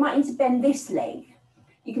comfortable, you might need to bend this leg.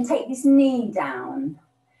 You can take this knee down.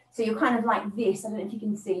 So you're kind of like this, I don't know if you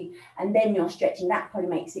can see, and then you're stretching. That probably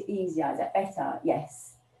makes it easier. Is that better?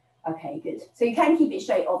 Yes. Okay, good. So you can keep it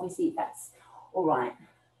straight, obviously, if that's all right.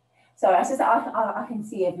 Sorry, I can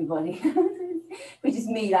see everybody, which is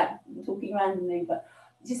me like talking randomly, but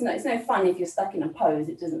it's no fun if you're stuck in a pose.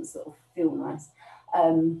 It doesn't sort of feel nice.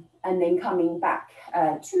 And then coming back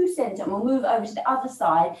to center, and we'll move over to the other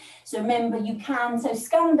side. So remember, you can, so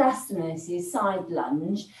Skandasana is side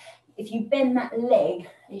lunge. If you bend that leg,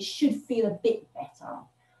 it should feel a bit better.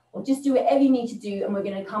 Or just do whatever you need to do, and we're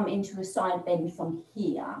going to come into a side bend from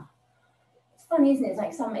here. It's funny, isn't it?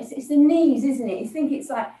 It's like it's the knees, isn't it? You think it's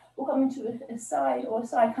like we'll come into a side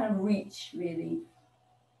kind of reach, really.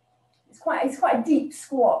 It's quite a deep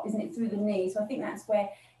squat, isn't it, through the knees? So I think that's where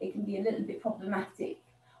it can be a little bit problematic.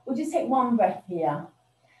 We'll just take one breath here,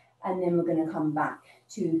 and then we're going to come back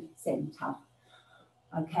to center.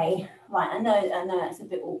 Okay, right, I know that's a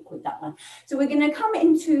bit awkward, that one. So we're going to come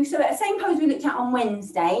into, so that same pose we looked at on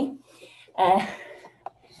Wednesday,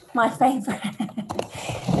 my favourite,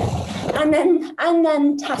 and then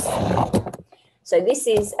Tasana. So this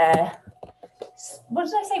is, what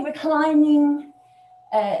did I say,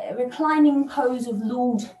 reclining pose of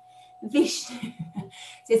Lord Vishnu.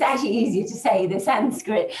 So it's actually easier to say the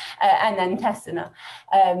Sanskrit, Anantasana.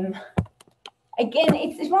 Again,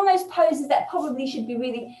 it's one of those poses that probably should be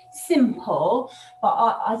really simple, but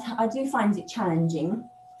I do find it challenging.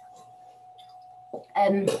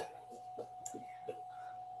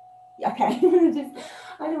 Okay,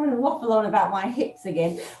 I don't want to waffle on about my hips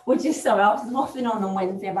again. Sorry, I was waffling on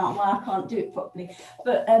Wednesday about why I can't do it properly.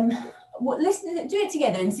 But let's do it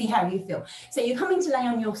together and see how you feel. So you're coming to lay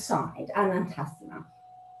on your side, Anantasana.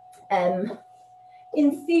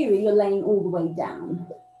 In theory, you're laying all the way down.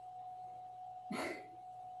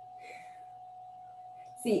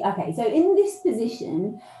 See, okay, so in this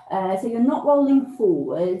position, so you're not rolling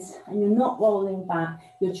forwards and you're not rolling back,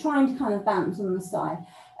 you're trying to kind of bounce on the side.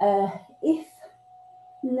 If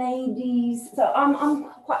ladies, so I'm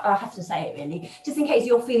quite, I have to say it really, just in case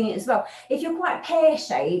you're feeling it as well. If you're quite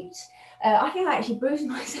pear-shaped, I think I actually bruised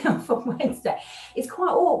myself on Wednesday. It's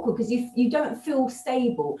quite awkward because you don't feel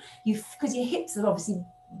stable, because your hips are obviously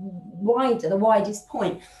wider, the widest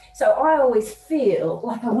point. So I always feel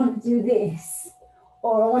like I want to do this,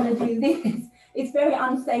 or I want to do this. it's very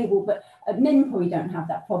unstable, but men probably don't have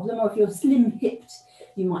that problem, or if you're slim hipped,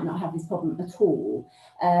 you might not have this problem at all.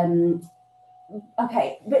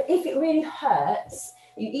 Okay, but if it really hurts,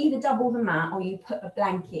 you either double the mat or you put a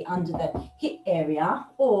blanket under the hip area,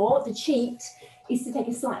 or the cheat is to take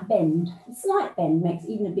a slight bend. A slight bend makes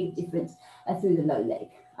even a big difference through the low leg.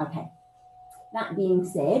 Okay, that being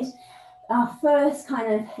said, our first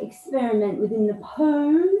kind of experiment within the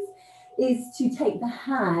pose is to take the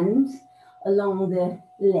hand along the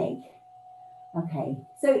leg. Okay,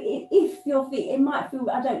 so if your feet, it might feel,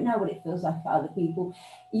 I don't know what it feels like for other people.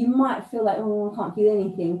 You might feel like, oh, I can't feel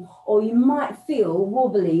anything, or you might feel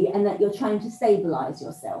wobbly and that you're trying to stabilize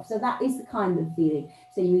yourself. So that is the kind of feeling.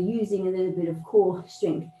 So you're using a little bit of core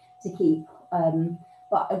strength to keep.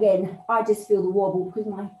 But again, I just feel the wobble because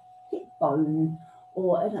my hip bone,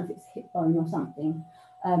 or I don't know if it's hip bone or something.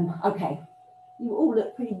 Okay, you all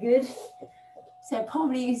look pretty good. So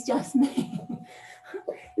probably it's just me.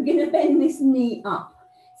 We're going to bend this knee up.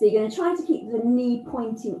 So you're going to try to keep the knee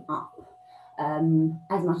pointing up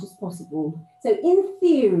as much as possible. So in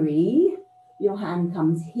theory, your hand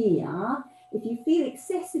comes here. If you feel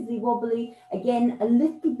excessively wobbly, again, a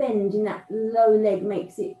little bend in that low leg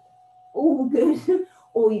makes it all good,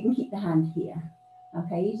 or you can keep the hand here.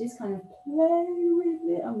 Okay, you just kind of play with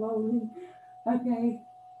it. I'm rolling. Okay.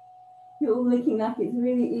 You're all looking like it's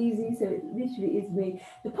really easy, so it literally is me.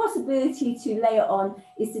 The possibility to layer on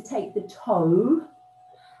is to take the toe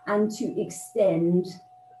and to extend.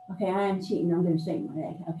 Okay, I am cheating, I'm going to straighten my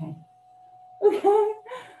leg. Okay. Okay.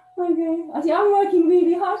 Okay. I see I'm working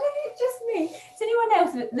really hard. It's just me. Does anyone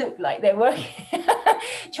else look like they're working,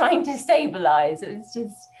 trying to stabilize? It's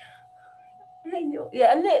just,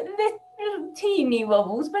 yeah, a little teeny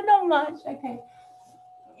wobbles, but not much. Okay.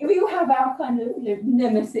 We all have our kind of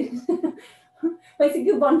nemesis. But it's a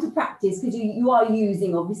good one to practice because you are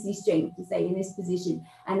using obviously strength to stay in this position,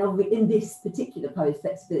 and in this particular pose,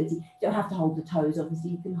 flexibility. You don't have to hold the toes,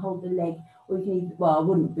 obviously you can hold the leg, or you can even, well, I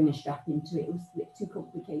wouldn't bring a strap into it, it was a bit too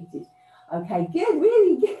complicated. Okay, good,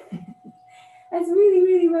 really good. That's really,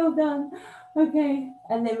 really well done. Okay,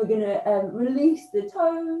 and then we're gonna release the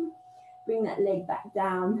toe, bring that leg back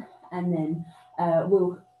down, and then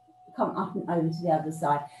we'll come up and over to the other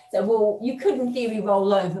side. So you could in theory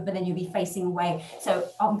roll over, but then you'll be facing away. So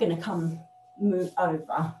I'm going to move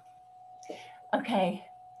over. Okay.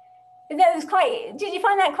 That was did you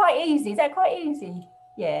find that quite easy? Is that quite easy?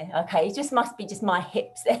 Yeah, okay. It just must be just my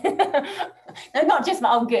hips. No, not just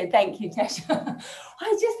my, oh good, thank you, Tesha.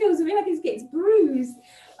 I just feels really like it gets bruised.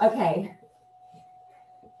 Okay.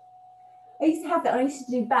 I used to have that. I used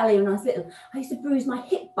to do ballet when I was little. I used to bruise my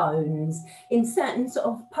hip bones in certain sort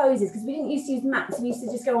of poses because we didn't used to use mats. We used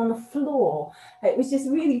to just go on the floor. It was just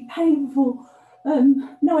really painful.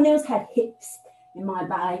 No one else had hips in my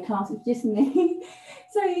ballet class. It was just me.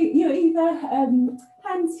 So you're either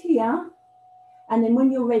hands here, and then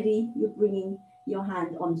when you're ready, you're bringing your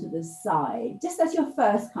hand onto the side. Just as your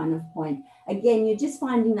first kind of point. Again, you're just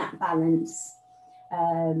finding that balance.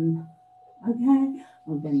 Okay.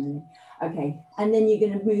 I'll bend my leg. Okay, and then you're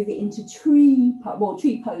going to move it into tree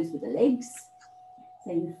pose with the legs.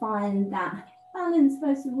 So you find that balance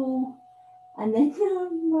first of all, and then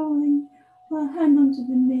rolling my hand onto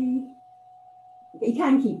the knee. You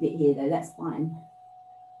can keep it here though, that's fine.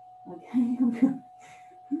 Okay, I'm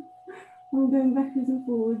going backwards and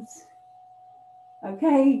forwards.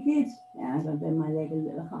 Okay, good. Yeah, I'm going to bend my leg a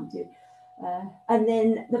little, I can't do it. And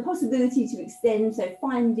then the possibility to extend, so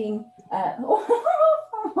finding,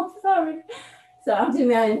 oh, sorry. So I'm doing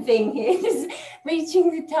my own thing here, just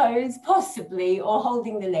reaching the toes possibly, or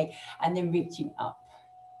holding the leg and then reaching up.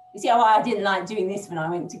 You see how I didn't like doing this when I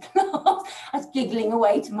went to class? I was giggling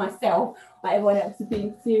away to myself, but everyone else was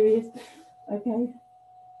being serious. Okay.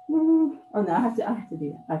 Oh no, I have to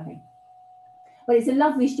do that. Okay. But it's a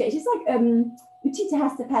lovely stretch. It's like Utthita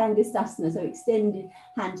Hasta Padangusthasana, so extended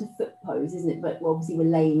hand to foot pose, isn't it? But obviously we're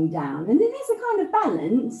laying down. And then there's a kind of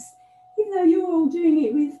balance, even though you're all doing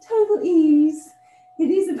it with total ease, it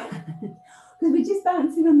is a balance, because we're just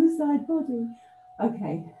bouncing on the side body.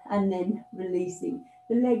 Okay, and then releasing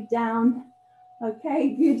the leg down. Okay,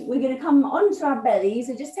 good. We're going to come onto our belly,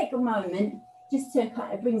 so just take a moment, just to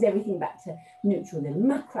kind of brings everything back to neutral. Little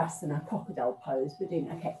Makrasana, crocodile pose. We're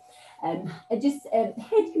doing okay. Head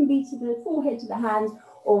can be to the forehead to the hands,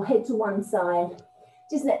 or head to one side.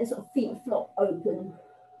 Just let the sort of feet flop open,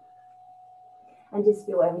 and just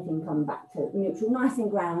feel everything come back to neutral, nice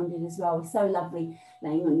and grounded as well. So lovely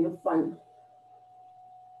laying on your front.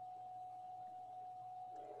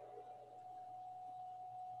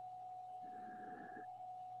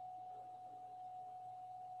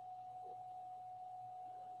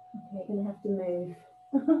 Okay, going to have have to move.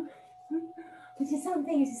 Because some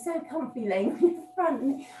things are so comfy laying on your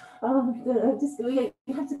front. Oh,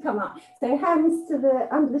 you have to come up. So hands to the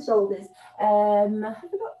under the shoulders. Have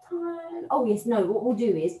we got time? Oh yes, no. What we'll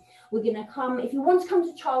do is we're going to come. If you want to come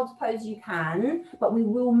to child's pose, you can, but we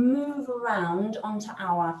will move around onto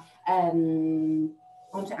our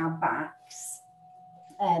backs.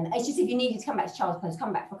 It's just if you needed to come back to child's pose,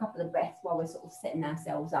 come back for a couple of breaths while we're sort of setting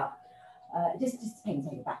ourselves up. Just depends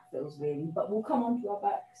how your back feels really, but we'll come onto our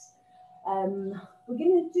backs. We're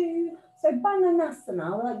going to do, so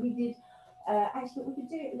Bananasana, like we did, actually we could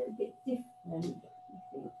do it a little bit different, I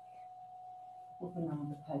think. Or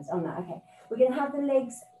banana pose, oh no, okay. We're going to have the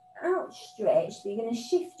legs outstretched, you're going to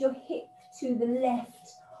shift your hip to the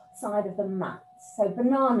left side of the mat. So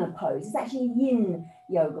banana pose, it's actually a yin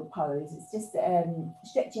yoga pose. It's just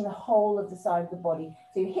stretching the whole of the side of the body.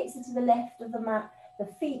 So your hips are to the left of the mat, the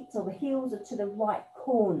feet or the heels are to the right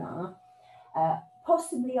corner,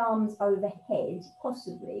 possibly arms overhead,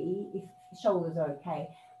 possibly if the shoulders are okay.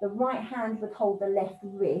 The right hand would hold the left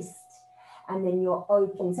wrist and then you're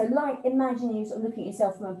open. So like imagine you sort of looking at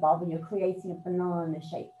yourself from above and you're creating a banana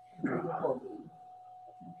shape with your body.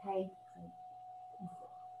 Okay.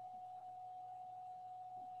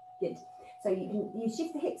 Good. So you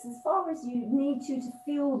shift the hips as far as you need to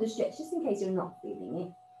feel the stretch, just in case you're not feeling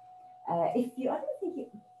it. I don't think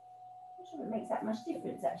I'm not sure it makes that much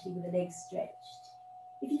difference actually with the legs stretched.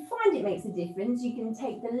 If you find it makes a difference, you can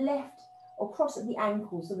take the left or cross at the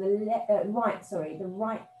ankles. So the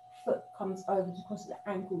right foot comes over to cross at the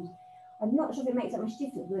ankles. I'm not sure if it makes that much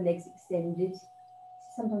difference with the legs extended.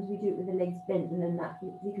 Sometimes we do it with the legs bent and then that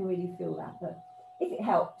you can really feel that. But if it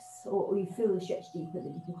helps or you feel the stretch deeper,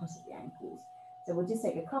 then you can cross at the ankles. So we'll just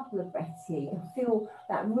take a couple of breaths here. You can feel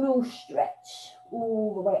that real stretch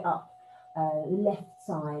all the way up left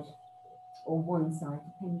side or one side,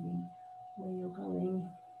 depending where you're going.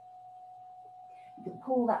 You can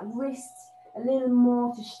pull that wrist a little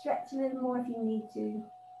more to stretch a little more if you need to.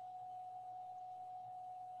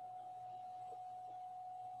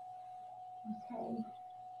 Okay,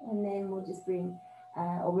 and then we'll just bring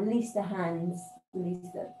or release the hands, release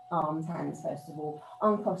the arms, hands first of all,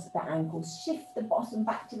 uncross the ankles, shift the bottom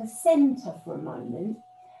back to the center for a moment,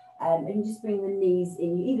 and just bring the knees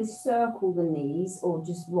in. You either circle the knees or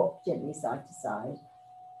just rock gently side to side.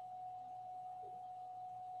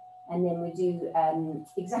 And then we do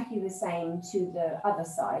exactly the same to the other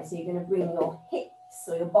side. So you're going to bring your hips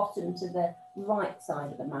or your bottom to the right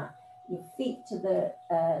side of the mat, your feet to the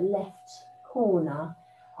left corner,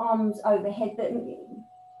 arms overhead, but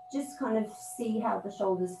just kind of see how the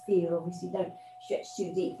shoulders feel. Obviously don't stretch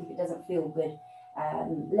too deep if it doesn't feel good.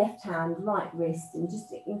 Left hand, right wrist, and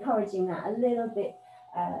just encouraging that a little bit,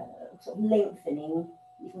 sort of lengthening.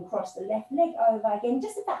 You can cross the left leg over again,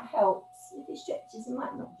 just if that helps. If it stretches, it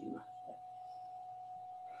might not do much.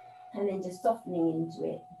 And then just softening into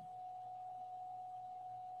it.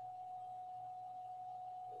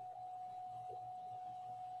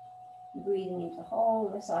 Breathing into whole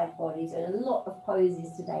the side body. So a lot of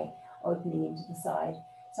poses today, opening into the side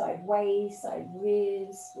waist, side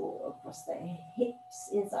ribs, or across the hips,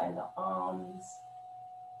 inside the arms.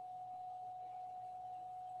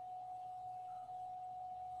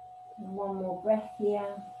 And one more breath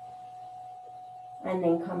here. And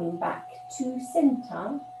then coming back to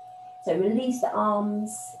center. So release the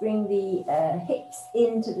arms, bring the hips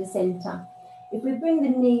into the center. If we bring the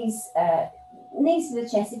knees to the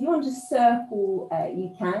chest, if you want to circle,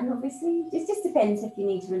 you can, obviously. It just depends if you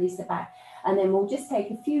need to release the back. And then we'll just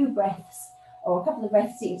take a few breaths or a couple of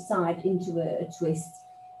breaths each side into a twist.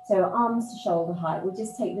 So arms to shoulder height. We'll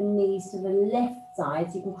just take the knees to the left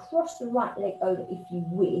side. So you can cross the right leg over if you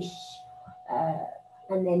wish.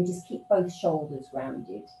 And then just keep both shoulders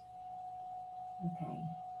rounded. Okay.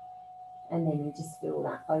 And then you just feel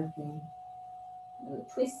that opening, a little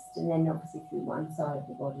twist, and then obviously through one side of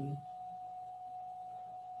the body.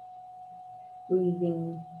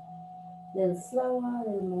 Breathing a little slower, a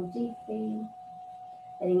little more deeply,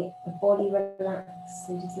 letting the body relax,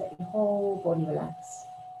 so just let your whole body relax.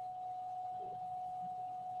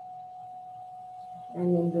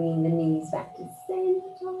 And then bringing the knees back to the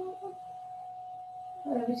center.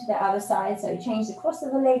 Over to the other side, so change the cross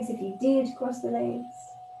of the legs if you did cross the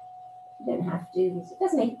legs. You don't have to. It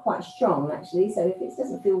does make it quite strong actually, so if it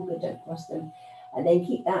doesn't feel good, don't cross them. And then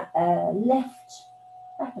keep that left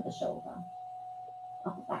back of the shoulder,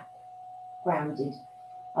 upper back, grounded.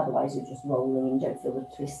 Otherwise you're just rolling and don't feel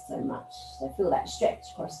the twist so much. So feel that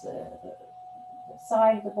stretch across the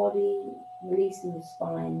side of the body, releasing the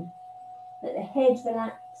spine. Let the head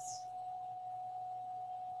relax.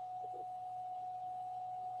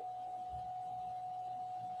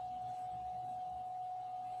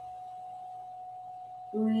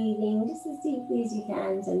 Breathing just as deeply as you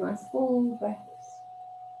can, so nice full breaths.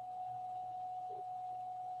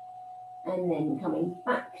 And then coming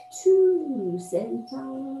back to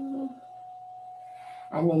center.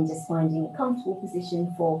 And then just finding a comfortable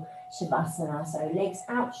position for Shavasana. So legs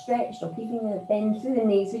outstretched or keeping the bend through the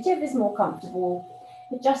knees, whichever is more comfortable.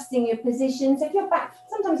 Adjusting your position. So if your back,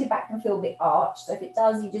 sometimes your back can feel a bit arched. So if it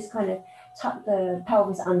does, you just kind of tuck the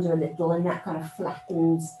pelvis under a little and that kind of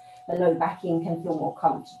flattens the low back in, can feel more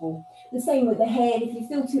comfortable. The same with the head. If you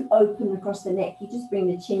feel too open across the neck, you just bring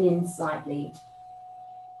the chin in slightly.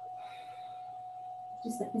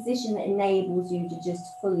 Just a position that enables you to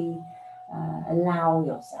just fully allow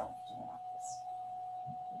yourself to relax.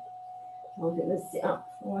 I'm going to sit up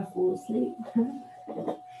before I fall asleep.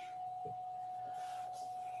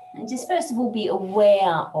 And just first of all, be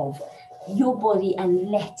aware of your body and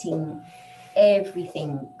letting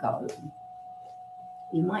everything go.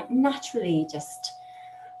 You might naturally just,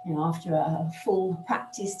 you know, after a full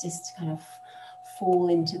practice, just kind of fall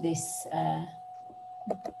into this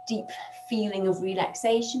deep feeling of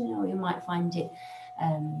relaxation, or you might find it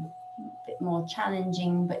a bit more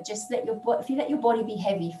challenging, but just let your body, if you let your body be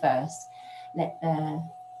heavy first,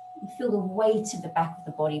 feel the weight of the back of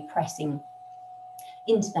the body pressing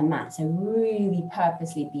into the mat, so really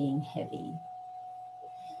purposely being heavy.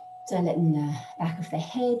 So letting the back of the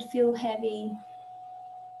head feel heavy,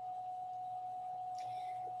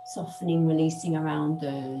 softening, releasing around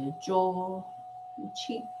the jaw, the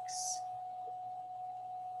cheeks,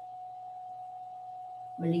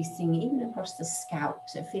 releasing even across the scalp,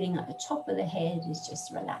 so feeling like the top of the head is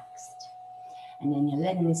just relaxed. And then you're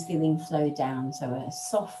letting this feeling flow down, so a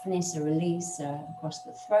softness, a release across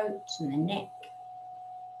the throat and the neck.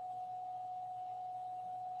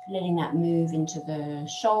 Letting that move into the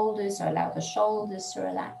shoulders, so allow the shoulders to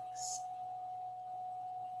relax.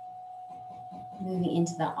 Moving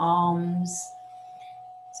into the arms,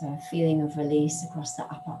 so a feeling of release across the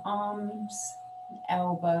upper arms,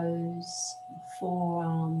 elbows,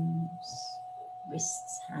 forearms,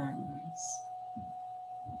 wrists, hands.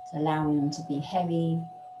 So allowing them to be heavy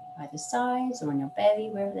either sides or on your belly,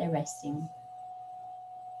 wherever they're resting.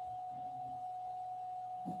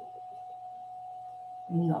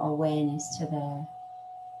 Bring your awareness to the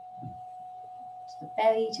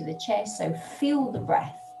belly, to the chest. So feel the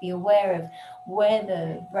breath. Be aware of where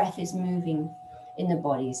the breath is moving in the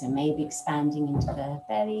body. So maybe expanding into the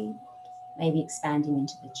belly, maybe expanding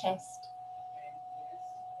into the chest.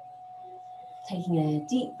 Taking a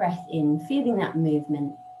deep breath in, feeling that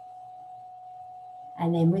movement.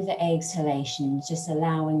 And then with the exhalation, just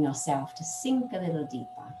allowing yourself to sink a little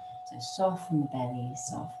deeper. So soften the belly,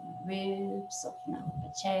 soften the ribs, soften up the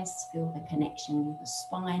chest, feel the connection with the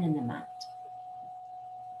spine and the mat.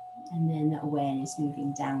 And then the awareness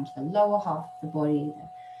moving down to the lower half of the body, the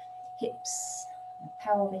hips, the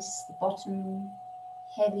pelvis, the bottom,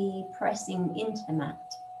 heavy, pressing into the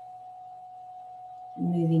mat. And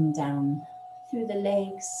moving down through the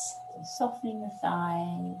legs, so softening the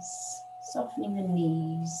thighs, softening the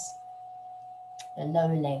knees, the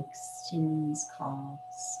lower legs, shins,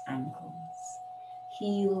 calves, ankles,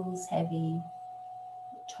 heels heavy,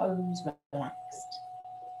 toes relaxed.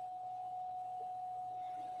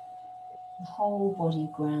 The whole body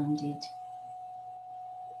grounded,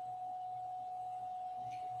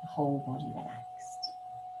 the whole body relaxed.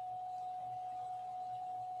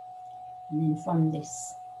 And then from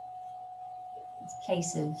this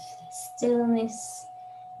place of stillness,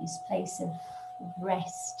 this place of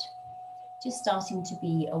rest, just starting to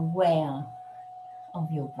be aware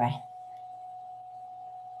of your breath.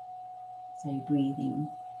 So breathing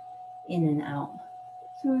in and out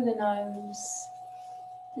through the nose.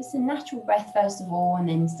 Just a natural breath first of all, and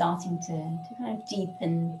then starting to kind of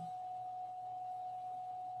deepen.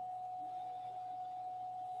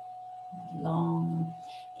 Long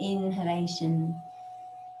inhalation,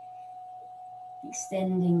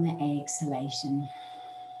 extending the exhalation.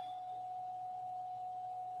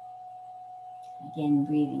 Again,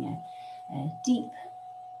 breathing a deep,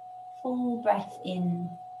 full breath in.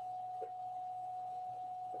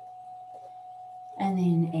 And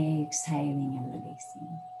then exhaling and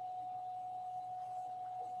releasing.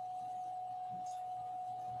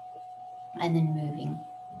 And then moving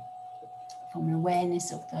from an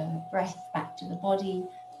awareness of the breath back to the body.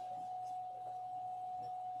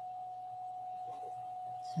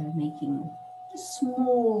 So making a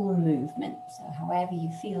small movement. So however you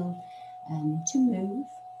feel to move.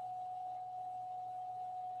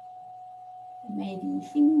 Maybe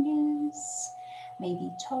fingers,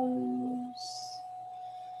 maybe toes.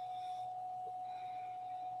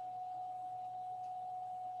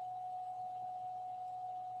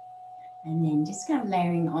 And then just kind of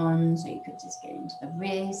layering on, so you could just get into the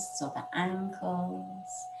wrists or the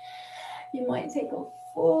ankles. You might take a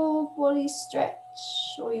full body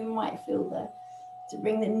stretch, or you might feel to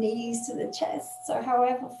bring the knees to the chest. So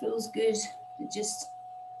however feels good, just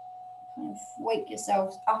kind of wake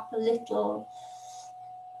yourself up a little.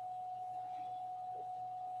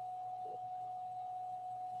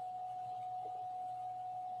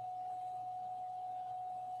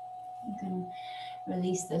 You can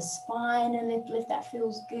release the spine a little if that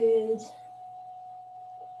feels good.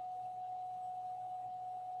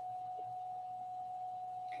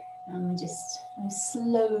 And we're just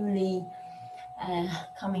slowly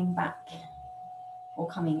coming back or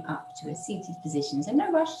coming up to a seated position. So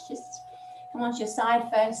no rush, just come onto your side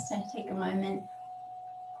first, so take a moment.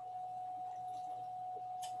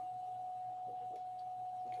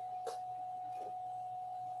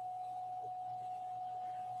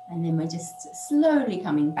 And then we're just slowly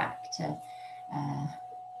coming back to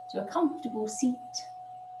a comfortable seat.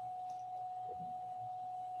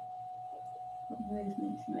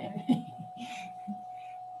 Movement from everything.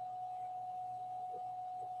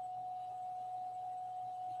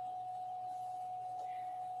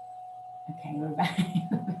 Okay, we're back.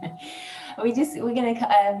 We're going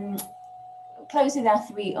to close with our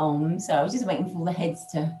 3 Oms. So I was just waiting for the heads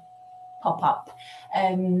to pop up.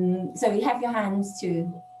 So you have your hands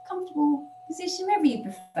to comfortable position, wherever you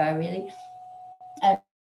prefer, really.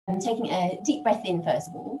 Taking a deep breath in first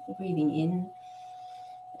of all, breathing in,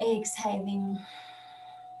 exhaling,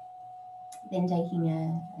 then taking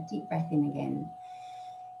a deep breath in again.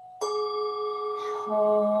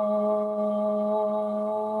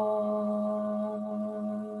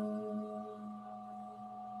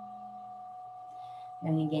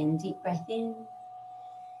 And again, deep breath in.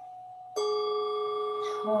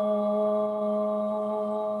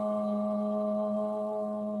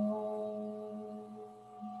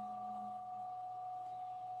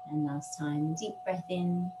 And last time, deep breath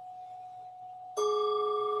in.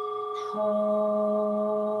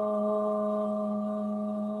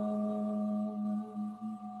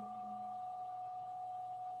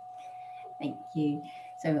 Thank you.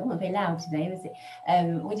 So it wasn't very loud today, was it?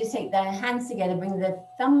 We'll just take the hands together, bring the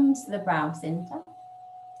thumbs to the brow center,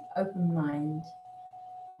 open mind,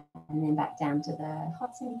 and then back down to the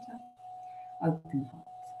heart center, open heart.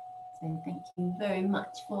 So thank you very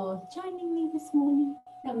much for joining me this morning.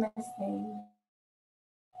 Namaste.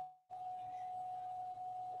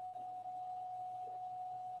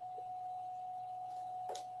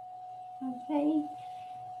 Okay,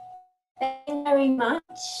 thank you very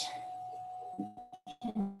much.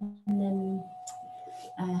 And then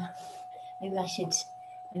maybe I should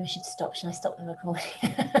stop. Should I stop the recording?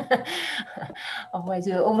 Otherwise,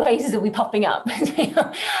 all the faces will be popping up.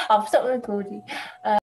 I'll stop the recording.